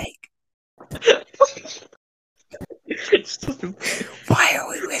mistake. Why are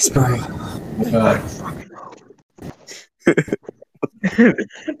we whispering? What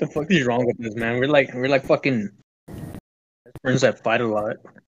the fuck is wrong with us, man? We're like fucking friends that fight a lot.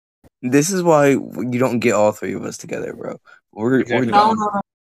 This is why you don't get all three of us together, bro. We're Exactly. No, dumb. no, no.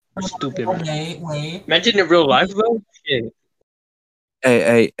 We're stupid, Oh, man. wait. Imagine in real life though. Shit.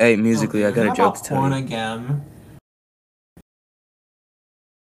 Hey, musically, I Okay, got a how joke about to tell porn you. again?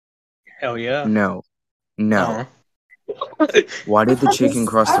 Hell yeah. No. Uh-huh. Why did the chicken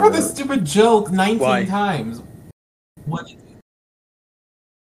cross I've the heard this road? stupid joke 19 Why? times. What?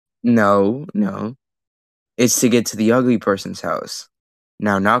 No. It's to get to the ugly person's house.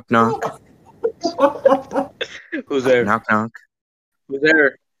 Now knock knock. Who's there? Knock. Who's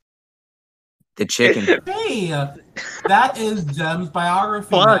there? The chicken. Hey, that is Jem's biography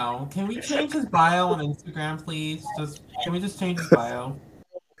Fuck. now. Can we change his bio on Instagram, please? Can we just change his bio?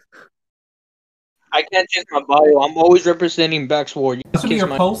 I can't change my bio. I'm always representing Backsword. You That can should be kiss your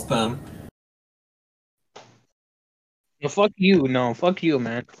my. post then. No, fuck you. No, fuck you,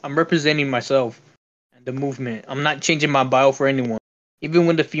 man. I'm representing myself and the movement. I'm not changing my bio for anyone. Even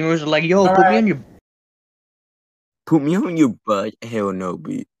when the females are like, "Yo, All put me right. on your." Put me on your butt. Hell no,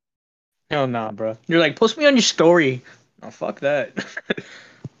 B. Hell nah, bro. You're like, post me on your story. No, fuck that.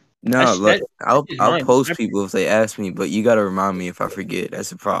 No, look, That is I'll mine. post people if they ask me, but you gotta remind me if I forget.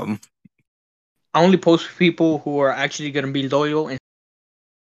 That's a problem. I only post for people who are actually gonna be loyal and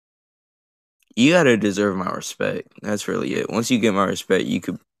You gotta deserve my respect. That's really it. Once you get my respect, you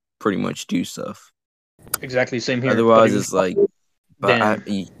could pretty much do stuff. exactly same here. But Otherwise, if you it's like, damn,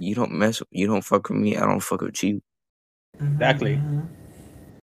 you don't you don't fuck with me. I don't fuck with you. exactly.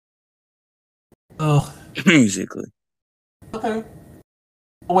 Ugh. Musically. Okay.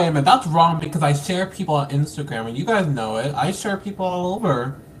 Oh, wait a minute, that's wrong because I share people on Instagram and you guys know it. I share people all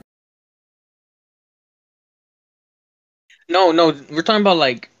over. No, we're talking about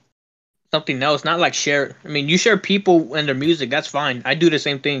like something else, not like share. I mean, you share people and their music. That's fine. I do the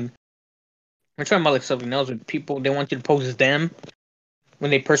same thing. We're talking about like something else with people. They want you to post them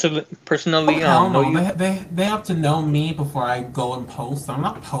when they Oh, personally hell know no. you. They have to know me before I go and post. I'm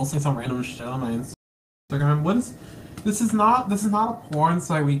not posting some random shit on my Instagram. This is not a porn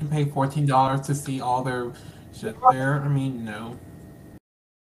site where you can pay $14 to see all their shit there. I mean, no.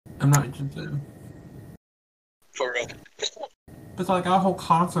 I'm not interested. For real. It's like a whole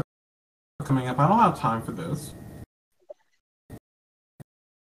concert coming up. I don't have time for this.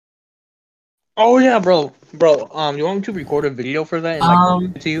 Oh yeah, bro. You want me to record a video for that and like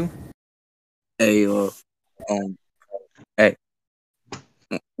send it to you? Hey, hey,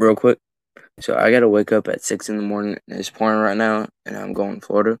 real quick. So I gotta wake up at 6 in the morning. It's pouring right now, and I'm going to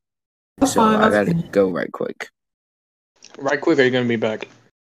Florida. That's So fine. I That's gotta fine. go right quick. Right quick, are you gonna be back?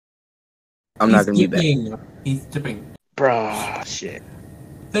 I'm not gonna be back. He's dipping. Bruh, shit.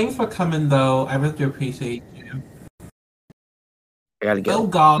 Thanks for coming, though. I really do appreciate you. I gotta go. Oh,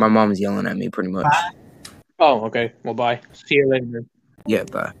 God. My mom's yelling at me pretty much. Bye. Oh, okay. Well, bye. See you later. Yeah,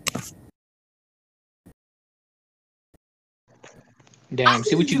 bye. Damn. I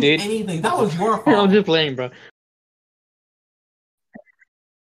See what didn't you do did? anything. That was your I'm fault. just playing, bro.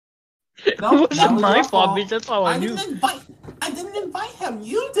 It No, that wasn't was my your fault, fault. bitch. That's all I knew. I didn't invite him.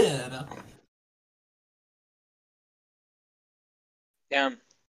 You did. Damn.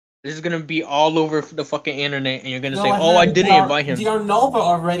 This is gonna be all over the fucking internet, and you're gonna Go say, "Oh, I ahead. didn't invite him." Nova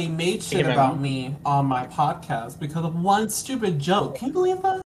already made shit him at about me. me on my podcast because of one stupid joke. Can you believe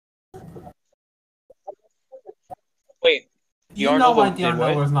that? Wait, You know why did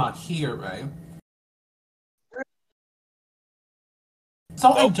what? Nova's not here, right?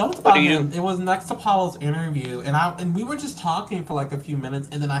 So I Nope. joked What about do you him. do? It was next to Paul's interview, and we were just talking for like a few minutes,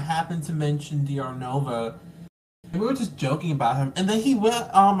 and then I happened to mention Dr. Nova, and we were just joking about him, and then he went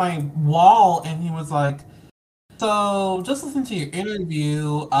on my wall and he was like, "So just listen to your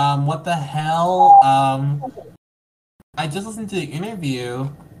interview. What the hell? I just listened to the interview,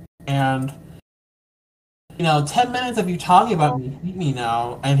 and 10 minutes of you talking about me hate me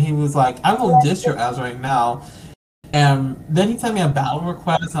now." And he was like, "I'm gonna diss your ass right now." And then he sent me a battle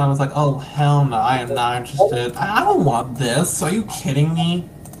request, and I was like, "Oh hell no, I am not interested. I don't want this. Are you kidding me?"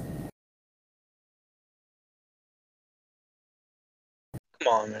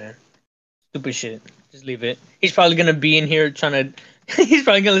 Come on, man. Stupid shit. Just leave it. He's probably gonna be in here trying to. He's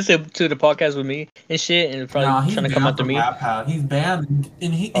probably gonna listen to the podcast with me and shit, and probably No, he's trying to come banned after from me. Rap Pad. He's banned,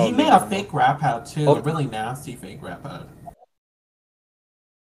 and he Oh, he made leave a him fake Rap Pad too, Oh. a really nasty fake Rap Pad.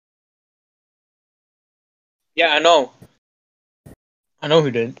 Yeah, I know. I know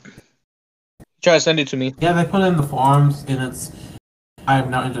who did. Try to send it to me. Yeah, they put it in the forums, and it's. I have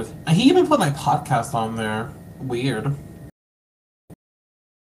no interest. And he even put my podcast on there. Weird.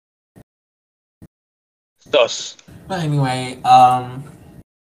 Sus. But anyway, how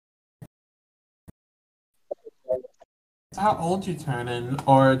old you turning,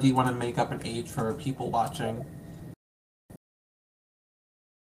 or do you want to make up an age for people watching?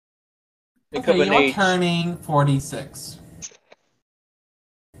 Make up Okay, an you're age. turning 46.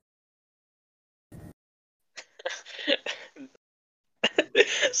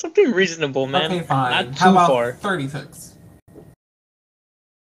 Something reasonable, man. Okay, fine. Not How too about far. 36?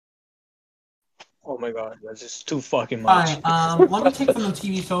 Oh my god, that's just too fucking much. Fine. Let me take from the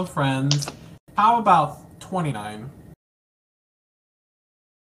TV show Friends. How about 29?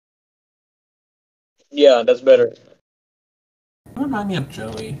 Yeah, that's better. You remind me of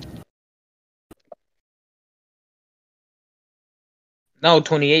Joey. No,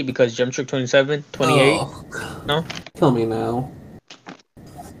 28 because Gemtric27, 28. Oh, No? kill me now.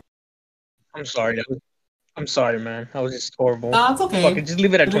 I'm sorry. I'm sorry, man. That was just horrible. No, it's okay. Fuck it, just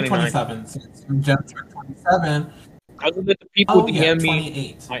leave it at I did 29. 27. Gemtrick 27. I'll let the people Oh yeah, DM me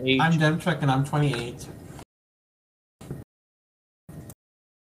 28. my age. I'm Gemtrick and I'm 28.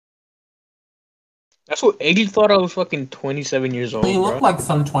 That's what Iggy thought I was fucking 27 years old, You bro. look like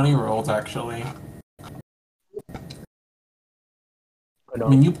some 20-year-olds actually. I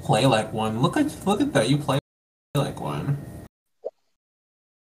mean, you play like one. Look at that. You play like one.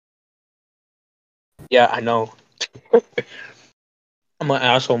 Yeah, I know. I'm an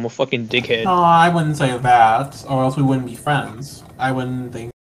asshole. I'm a fucking dickhead. No, I wouldn't say that, or else we wouldn't be friends. I wouldn't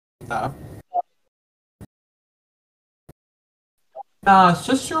think that. Nah, it's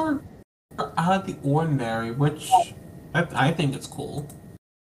just you're out of the ordinary, which I think it's cool.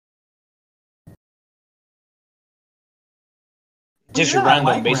 Just Yeah, random,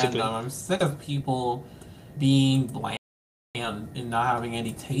 I like basically. random. I'm sick of people being bland and not having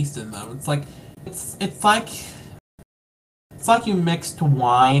any taste in them. It's like you mixed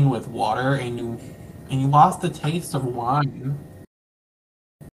wine with water and you lost the taste of wine.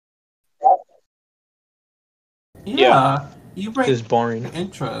 Yeah, you bring It's boring.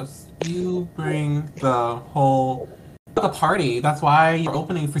 interest. You bring the party. That's why you're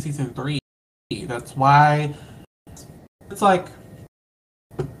opening for season 3. That's why it's like.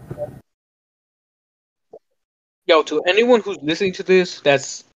 Yo, to anyone who's listening to this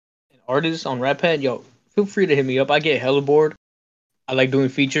that's an artist on Raphead, yo, feel free to hit me up. I get hella bored. I like doing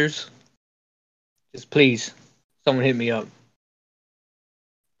features. Just please, someone hit me up.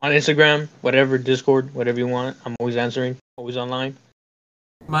 On Instagram, whatever, Discord, whatever you want. I'm always answering, always online.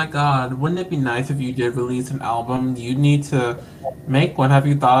 My God, wouldn't it be nice if you did release an album? You'd need to make one. Have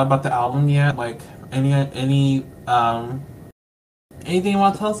you thought about the album yet? Like anything you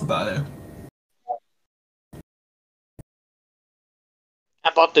want to tell us about it?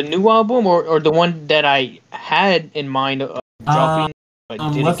 About the new album or the one that I had in mind of dropping, but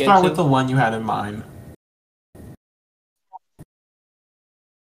didn't Let's get start to? with the one you had in mind.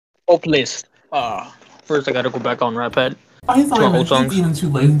 Hopeless. First I gotta go back on Raphead. Oh, he's To my old songs. even too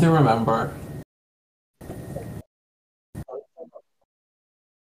lazy to remember.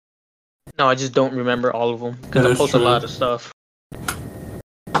 No, I just don't remember all of them because That I is post true. a lot of stuff.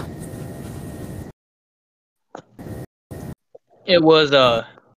 It was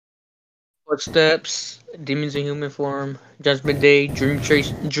Footsteps, Demons in Human Form, Judgment Day,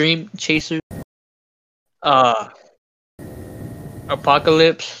 Dream Chaser, uh,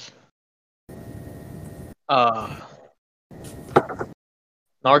 Apocalypse, uh,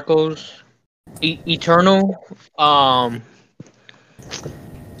 Narcos, Eternal,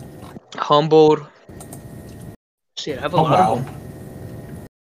 Humbled. Shit, I have a Oh lot of wow. them.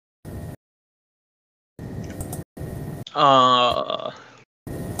 Uh,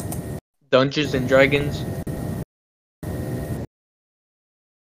 Dungeons and Dragons,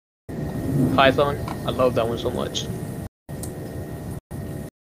 Python. I love that one so much.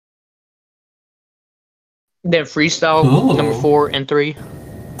 Then Freestyle, number Ooh. 4 and 3.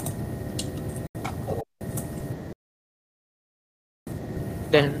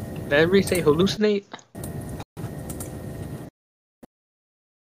 Then did I ever say Hallucinate?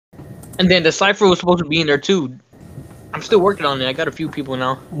 And then the Cypher was supposed to be in there too. I'm still working on it. I got a few people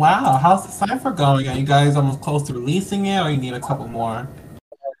now. Wow, how's the cipher going? Are you guys almost close to releasing it, or you need a couple more?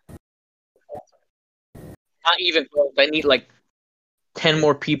 Not even close. I need like 10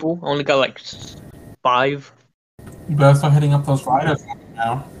 more people. I only got like 5. You better start hitting up those writers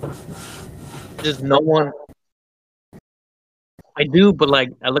now. Just no one. I do, but like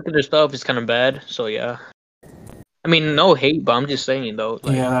I look at their stuff, it's kind of bad. So yeah. I mean, no hate, but I'm just saying though.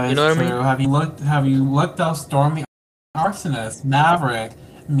 Like, Yeah, that you know is what I true. mean? Have you looked up Stormy Arsonist, Maverick,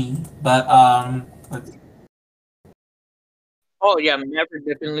 me? But let's Oh yeah, Maverick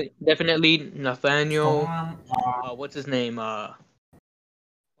definitely Nathaniel. Storm. What's his name? I'm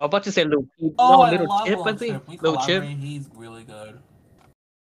about to say Little Chip. No, Oh, I Little love Chip. I Little think Chip. We Little Chip. collaborate. He's really good.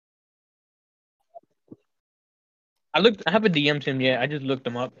 I haven't DM'd him yet. I just looked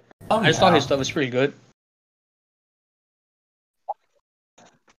him up. Oh I just thought his yeah. stuff was pretty good.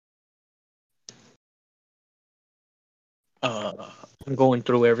 I'm going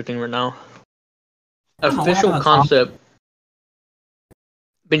through everything right now. I don't know what Official happened to Tom. concept.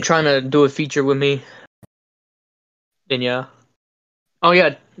 Been trying to do a feature with me. Then yeah. Oh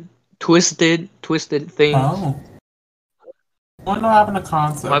yeah, twisted things. Oh, I wonder what happened to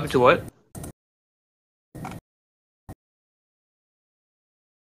What happened concept. to what?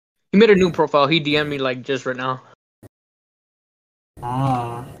 He made a new profile. He DM'd me like just right now.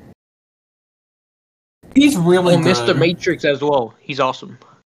 Ah, he's really Oh, Mr. good. Matrix as well. He's awesome.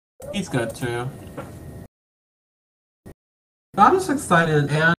 He's good too. I'm just excited,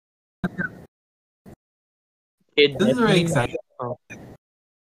 and It this is very definitely. exciting.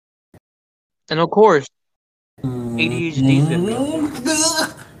 And of course, ADHD is gonna be on there.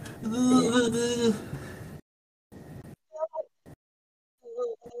 Mm-hmm.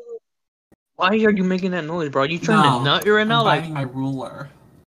 Why are you making that noise, bro? Are you trying to No, nut right I'm now? Like, biting my ruler.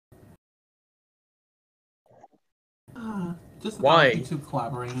 Just about you why? two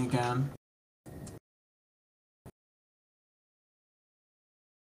collaborating again.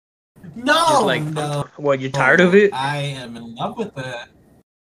 Just No, like, no. what? You're tired of it? I am in love with it.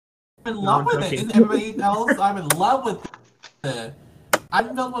 I'm in No, love I'm with it. joking. Isn't everybody else? I'm in love with it.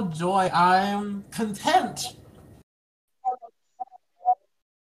 I'm filled with joy. I'm content.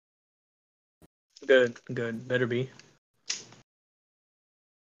 Good. Better be.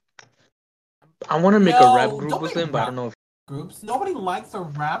 I want to make a rap No, group don't with make him, but I don't rap know if groups. Nobody likes a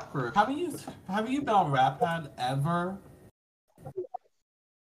rap group. Have you been on Rap Pad ever?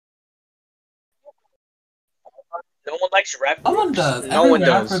 no one likes rap No one groups. does. No Every one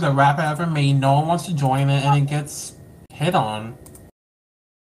rapper does. the Rap Pad ever made, no one wants to join it, and it gets hit on.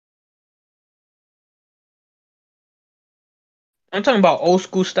 I'm talking about old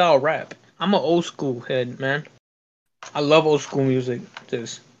school style rap. I'm an old school head, man. I love old school music.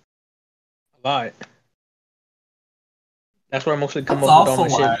 Just a lot. That's where I mostly come That's up with all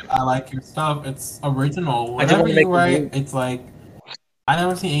also my shit. why I like your stuff. It's original. I just Whatever want to you make a write, group. it's like I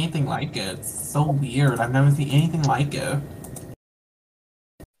never seen anything like it. It's so weird. I've never seen anything like it.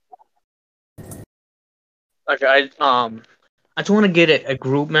 Like I just want to get a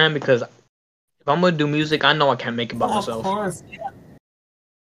group, man, because if I'm gonna do music, I know I can't make it by Oh, of myself. course.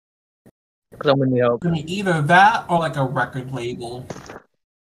 Because I'm gonna need help. I mean, either that or like a record label.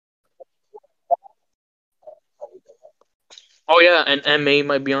 Oh yeah, and MA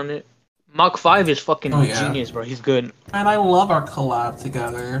might be on it. Mach 5 is Oh fucking yeah. genius, bro. He's good. And I love our collab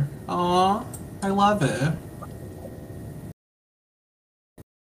together. Aw, I love it.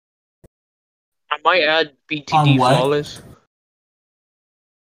 I might add On BTD what? Flawless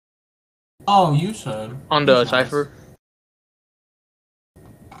Oh, you should. on He's the nice. cipher,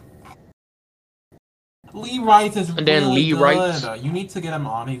 Lee Wright is and then really Lee writes. good. You need to get him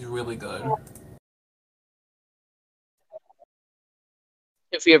on. He's really good.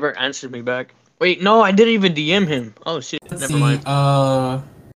 If he ever answered me back. Wait, no, I didn't even DM him. Oh shit, Let's never see. mind.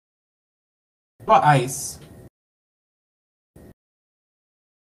 What Ice?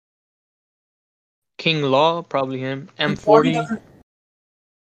 King Law, probably him. Forty M40. doesn't.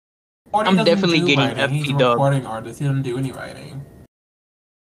 40 I'm doesn't definitely do getting writing. He's a FP Dub. recording artist. He doesn't do any writing.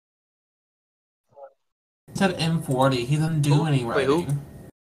 He said M40. He doesn't do Who? any Wait, who? writing.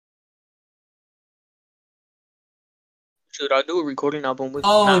 Should I do a recording album with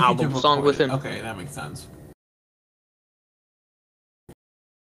Oh, not if you do album song with recording. him? Okay, that makes sense.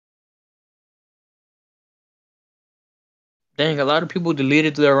 Dang, a lot of people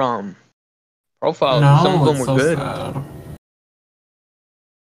deleted their profiles, and some of No, them it's were so good. sad.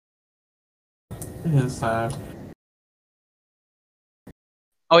 It is sad.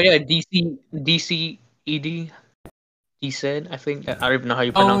 Oh yeah, DCED. He said, I think. I don't even know how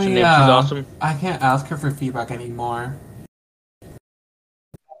you Oh pronounce her name. She's yeah. awesome. I can't ask her for feedback anymore.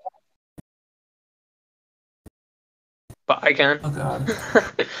 But I can. Oh god.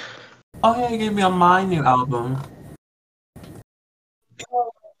 Oh yeah, you gave me on my new album.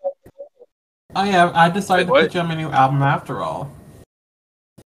 Oh yeah, I decided Wait, to put what? you on my new album after all.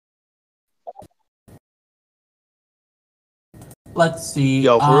 Let's see.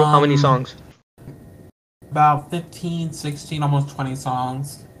 Yo, for real? How many songs? About 15, 16, almost 20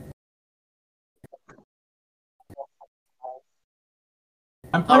 songs.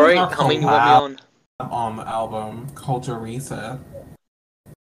 I'm putting our Alright, how many you want me collab on? on the album, Culture Reset.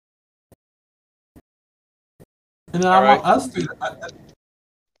 And then I want Alright. us three.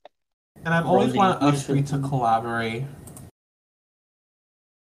 And I've always Rolling wanted us three with to it. collaborate.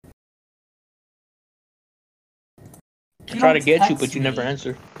 I You try to don't get you, text but you never me.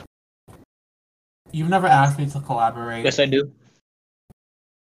 answer. You've never asked me to collaborate. Yes, I do.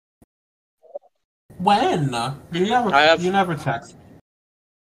 When? I have. You never text.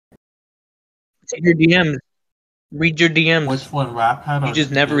 Check your DMs. Read your DMs. Which one? Raphead You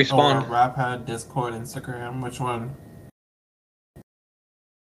just never or respond. Raphead, Discord, Instagram? Which one?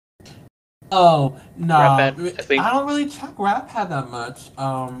 Oh, Rap no. I think. I don't really check Raphead that much.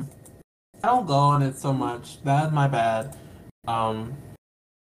 I don't go on it so much. That's my bad. Um,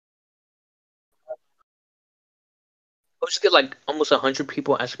 I just get like almost 100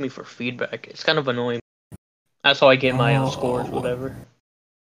 people asking me for feedback. It's kind of annoying. That's how I get my scores, oh, whatever.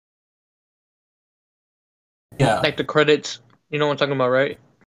 yeah. Like the credits. You know what I'm talking about, right?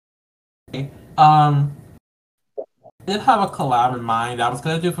 Um, I did have a collab in mind. I was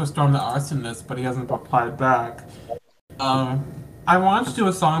gonna do it for Storm the Arsonist, but he hasn't replied back. Um, I wanted to do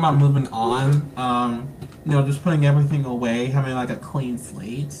a song about moving on. Just putting everything away, having like a clean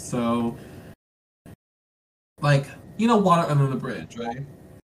slate. So, like, water under the bridge, right?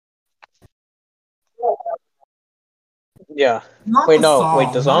 Yeah. Not Wait, the no.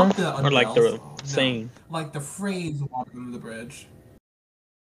 Wait, the song, song? not the Or like Adele the song. No, saying? like the phrase "water under the bridge."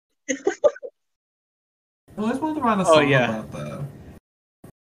 I always wanted to write a Oh, song yeah. about that.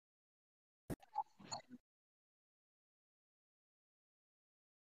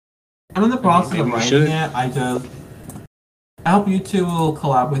 I'm in the I mean, process of maybe you writing should. it. I hope you two will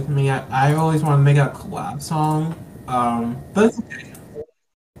collab with me. I always want to make a collab song. But it's okay.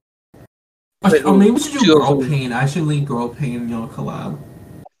 Wait, Or who? maybe we should do Two of Girl who? Pain. I should lead Girl Pain, collab.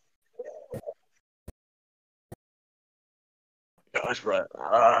 Gosh, bro.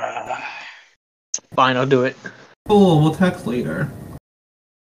 Fine, I'll do it. Cool, we'll text later.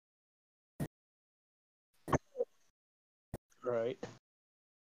 Alright.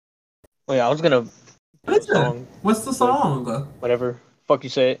 Wait, I was gonna What do a is it? song. What's the But song? whatever. Fuck you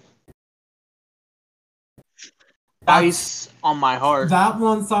say it. That's Ice on my heart. that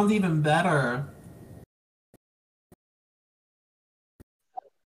one sounds even better.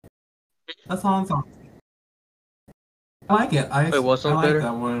 That song sounds. I like it. Wait, what I sounds like better?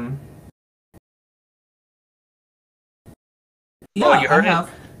 that one. Oh, Yeah, you I heard it? have.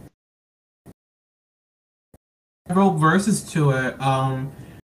 I wrote verses to it.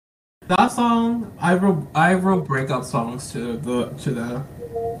 That song I wrote breakup songs to that.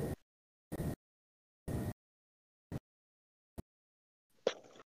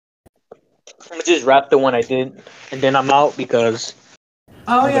 I'm gonna just rap the one I did, and then I'm out because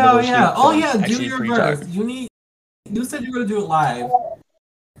Oh I'm gonna yeah, go oh to sleep. yeah, oh I'm yeah. Do actually your pretty verse. tired. You said you were gonna do it live.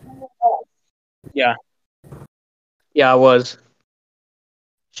 Yeah, yeah, I was.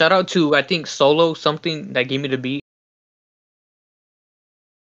 Shout out to I think Solo something that gave me the beat.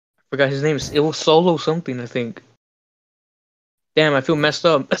 Forgot his name. It was Solo something I think. Damn, I feel messed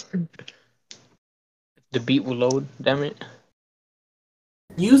up. The beat will load. Damn it.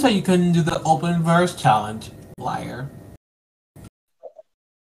 You said you couldn't do the open verse challenge, liar.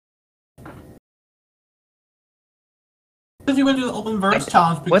 Because you went to the open verse Like,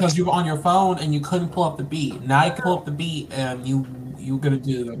 challenge because what? you were on your phone and you couldn't pull up the beat. Now you can pull up the beat and you're gonna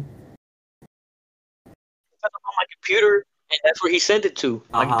do. On my computer, and that's where he sent it to.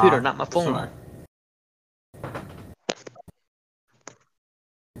 My computer, not my phone. Sure.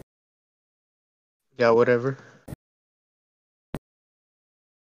 Yeah, whatever.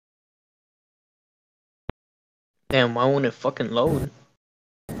 Damn, why won't it fucking load?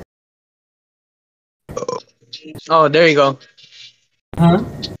 Oh, there you go. Hmm?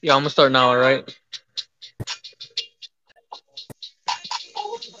 Yeah, I'm gonna start now, alright?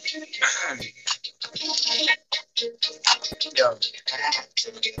 Yeah.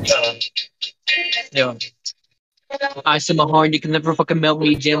 Yeah. Yeah. I set my heart, you can never fucking melt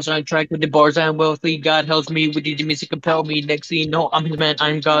me. Jams on track with the bars, I'm wealthy. God helps me with the music, compel me. Next thing you know, I'm his man,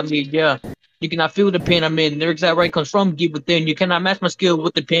 I'm godly. Yeah. You cannot feel the pain I'm in. Lyrics that right comes from deep within. You cannot match my skill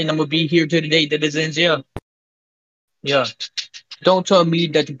with the pen. I'm gonna be here to the day that it ends. Yeah. Yeah. Don't tell me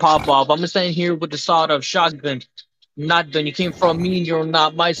that you pop off. I'm gonna stand here with the sawed off shotgun. Not done. You came from me and you're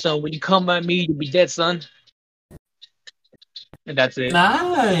not my son. When you come at me, you'll be dead, son. And that's it.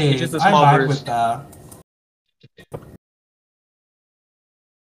 It's just Nice. a I small vibe verse. with that.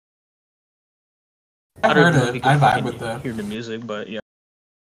 I I don't heard even know if it. you I could vibe fucking with it. hear the music, but yeah.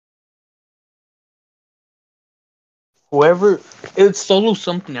 Whoever it's solo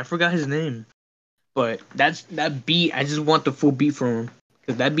something, I forgot his name. But that's that beat, I just want the full beat from him.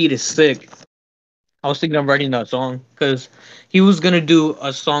 Cause that beat is sick. I was thinking of writing that song. Cause he was gonna do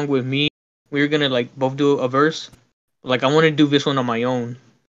a song with me. We were gonna like both do a verse. Like I wanna do this one on my own.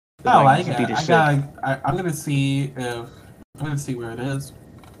 But I like like this it. beat is sick. I'm gonna see if I'm gonna see where it is.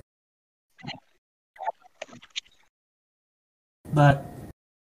 But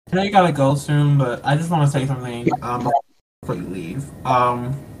I know you gotta go soon, but I just want to say something before you leave.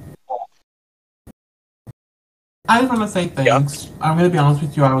 I just want to say Yeah. thanks. I'm gonna be honest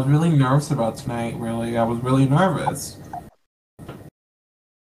with you. I was really nervous about tonight. Really, I was really nervous.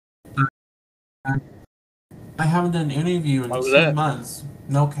 I haven't done an interview Why in was two that? months.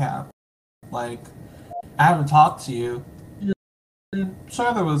 No cap. Like I haven't talked to you. And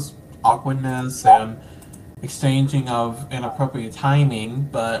sure, there was awkwardness and exchanging of inappropriate timing,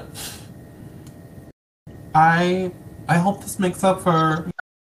 but I I hope this makes up for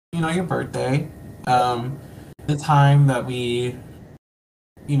your birthday, um, the time that we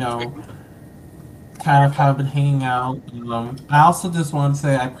you know kind of have been hanging out. I also just want to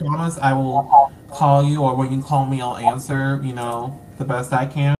say I promise I will call you, or when you call me, I'll answer. The best I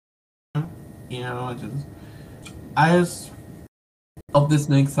can. I just hope this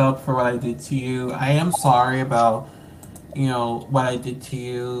makes up for what I did to you. I am sorry about what I did to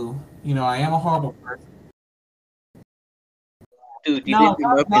you. I am a horrible person. Dude, you No, didn't do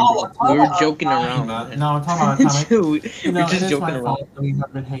nothing. I'm talking We were about joking our time. around, man. No, I'm talking about our time. We're It just is joking my around. fault that we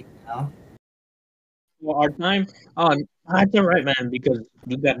have been hanging out. Well, our time, that's alright, man, because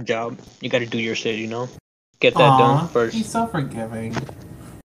you got a job. You gotta do your shit, Get that done Aw, first. he's so forgiving.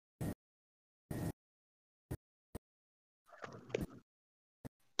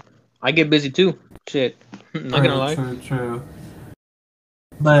 I get busy too. Shit. Not gonna True, lie. true, true.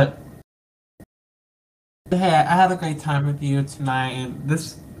 But hey, I had a great time with you tonight, and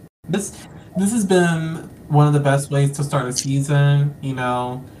this this has been one of the best ways to start a season.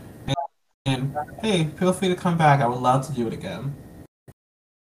 And hey, feel free to come back. I would love to do it again.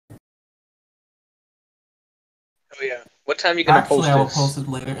 Oh yeah. What time you gonna Actually, post I will post this? it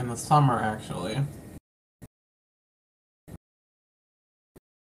later in the summer. Actually, I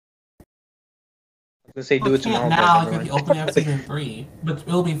was gonna say I do it can't tomorrow, but now never because the mind. opening of season 3, but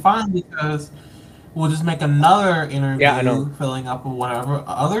it'll be fine because we'll just make another Yeah, I know. interview filling up with whatever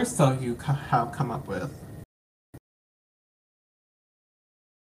other stuff you have come up with.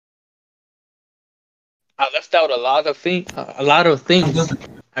 I left out a lot of I'm things. good.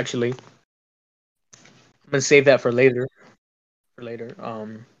 Actually, I'm gonna save that for later. For later.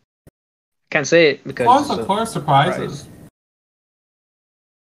 Can't say it because it's Of a course, surprise.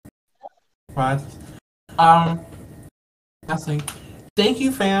 surprises. Um, Honestly, thank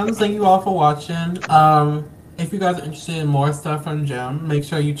you, fans. Thank you all for watching. If you guys are interested in more stuff from Jim, make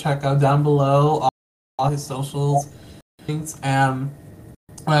sure you check out down below all his socials, things, and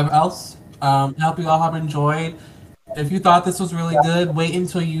whatever else. I hope you all have enjoyed. If you thought this was really good, wait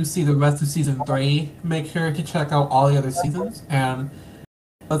until you see the rest of season 3. Make sure to check out all the other seasons, and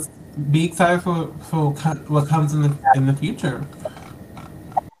let's be excited for what comes in the future.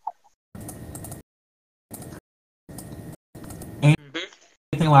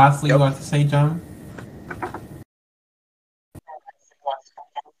 Anything lastly you Yep. want to say, Jim?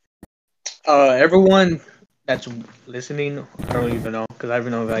 Everyone that's listening, I don't even know because I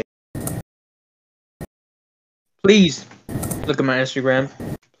don't know if I. Please look at my Instagram.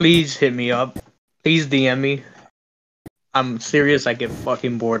 Please hit me up. Please DM me. I'm serious. I get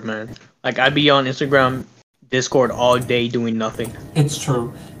fucking bored, man. Like I'd be on Instagram, Discord all day doing nothing. It's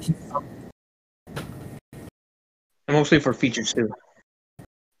true. And mostly for features too.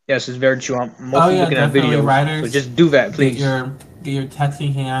 Yes, it's very true. I'm Oh mostly yeah, looking at definitely. videos. Writers, So just do that, get please. your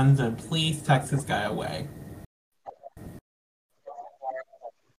texting hands and please text this guy away.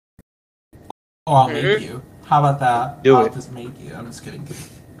 Or I'll make you. How about that? Do I'll it. just make you. I'm just kidding.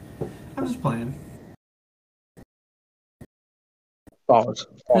 I'm just playing. Pause.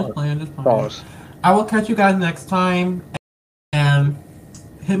 Just playing. Just playing. Pause. I will catch you guys next time. And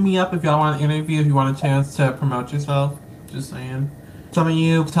hit me up if y'all want an interview, if you want a chance to promote yourself. Just saying. Some of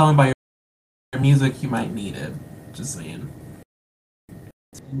you tell me about your music, you might need it. Just saying.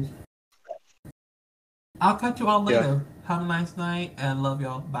 I'll catch you all later. Have a nice night and love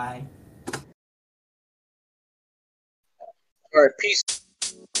y'all. Bye. All right, peace.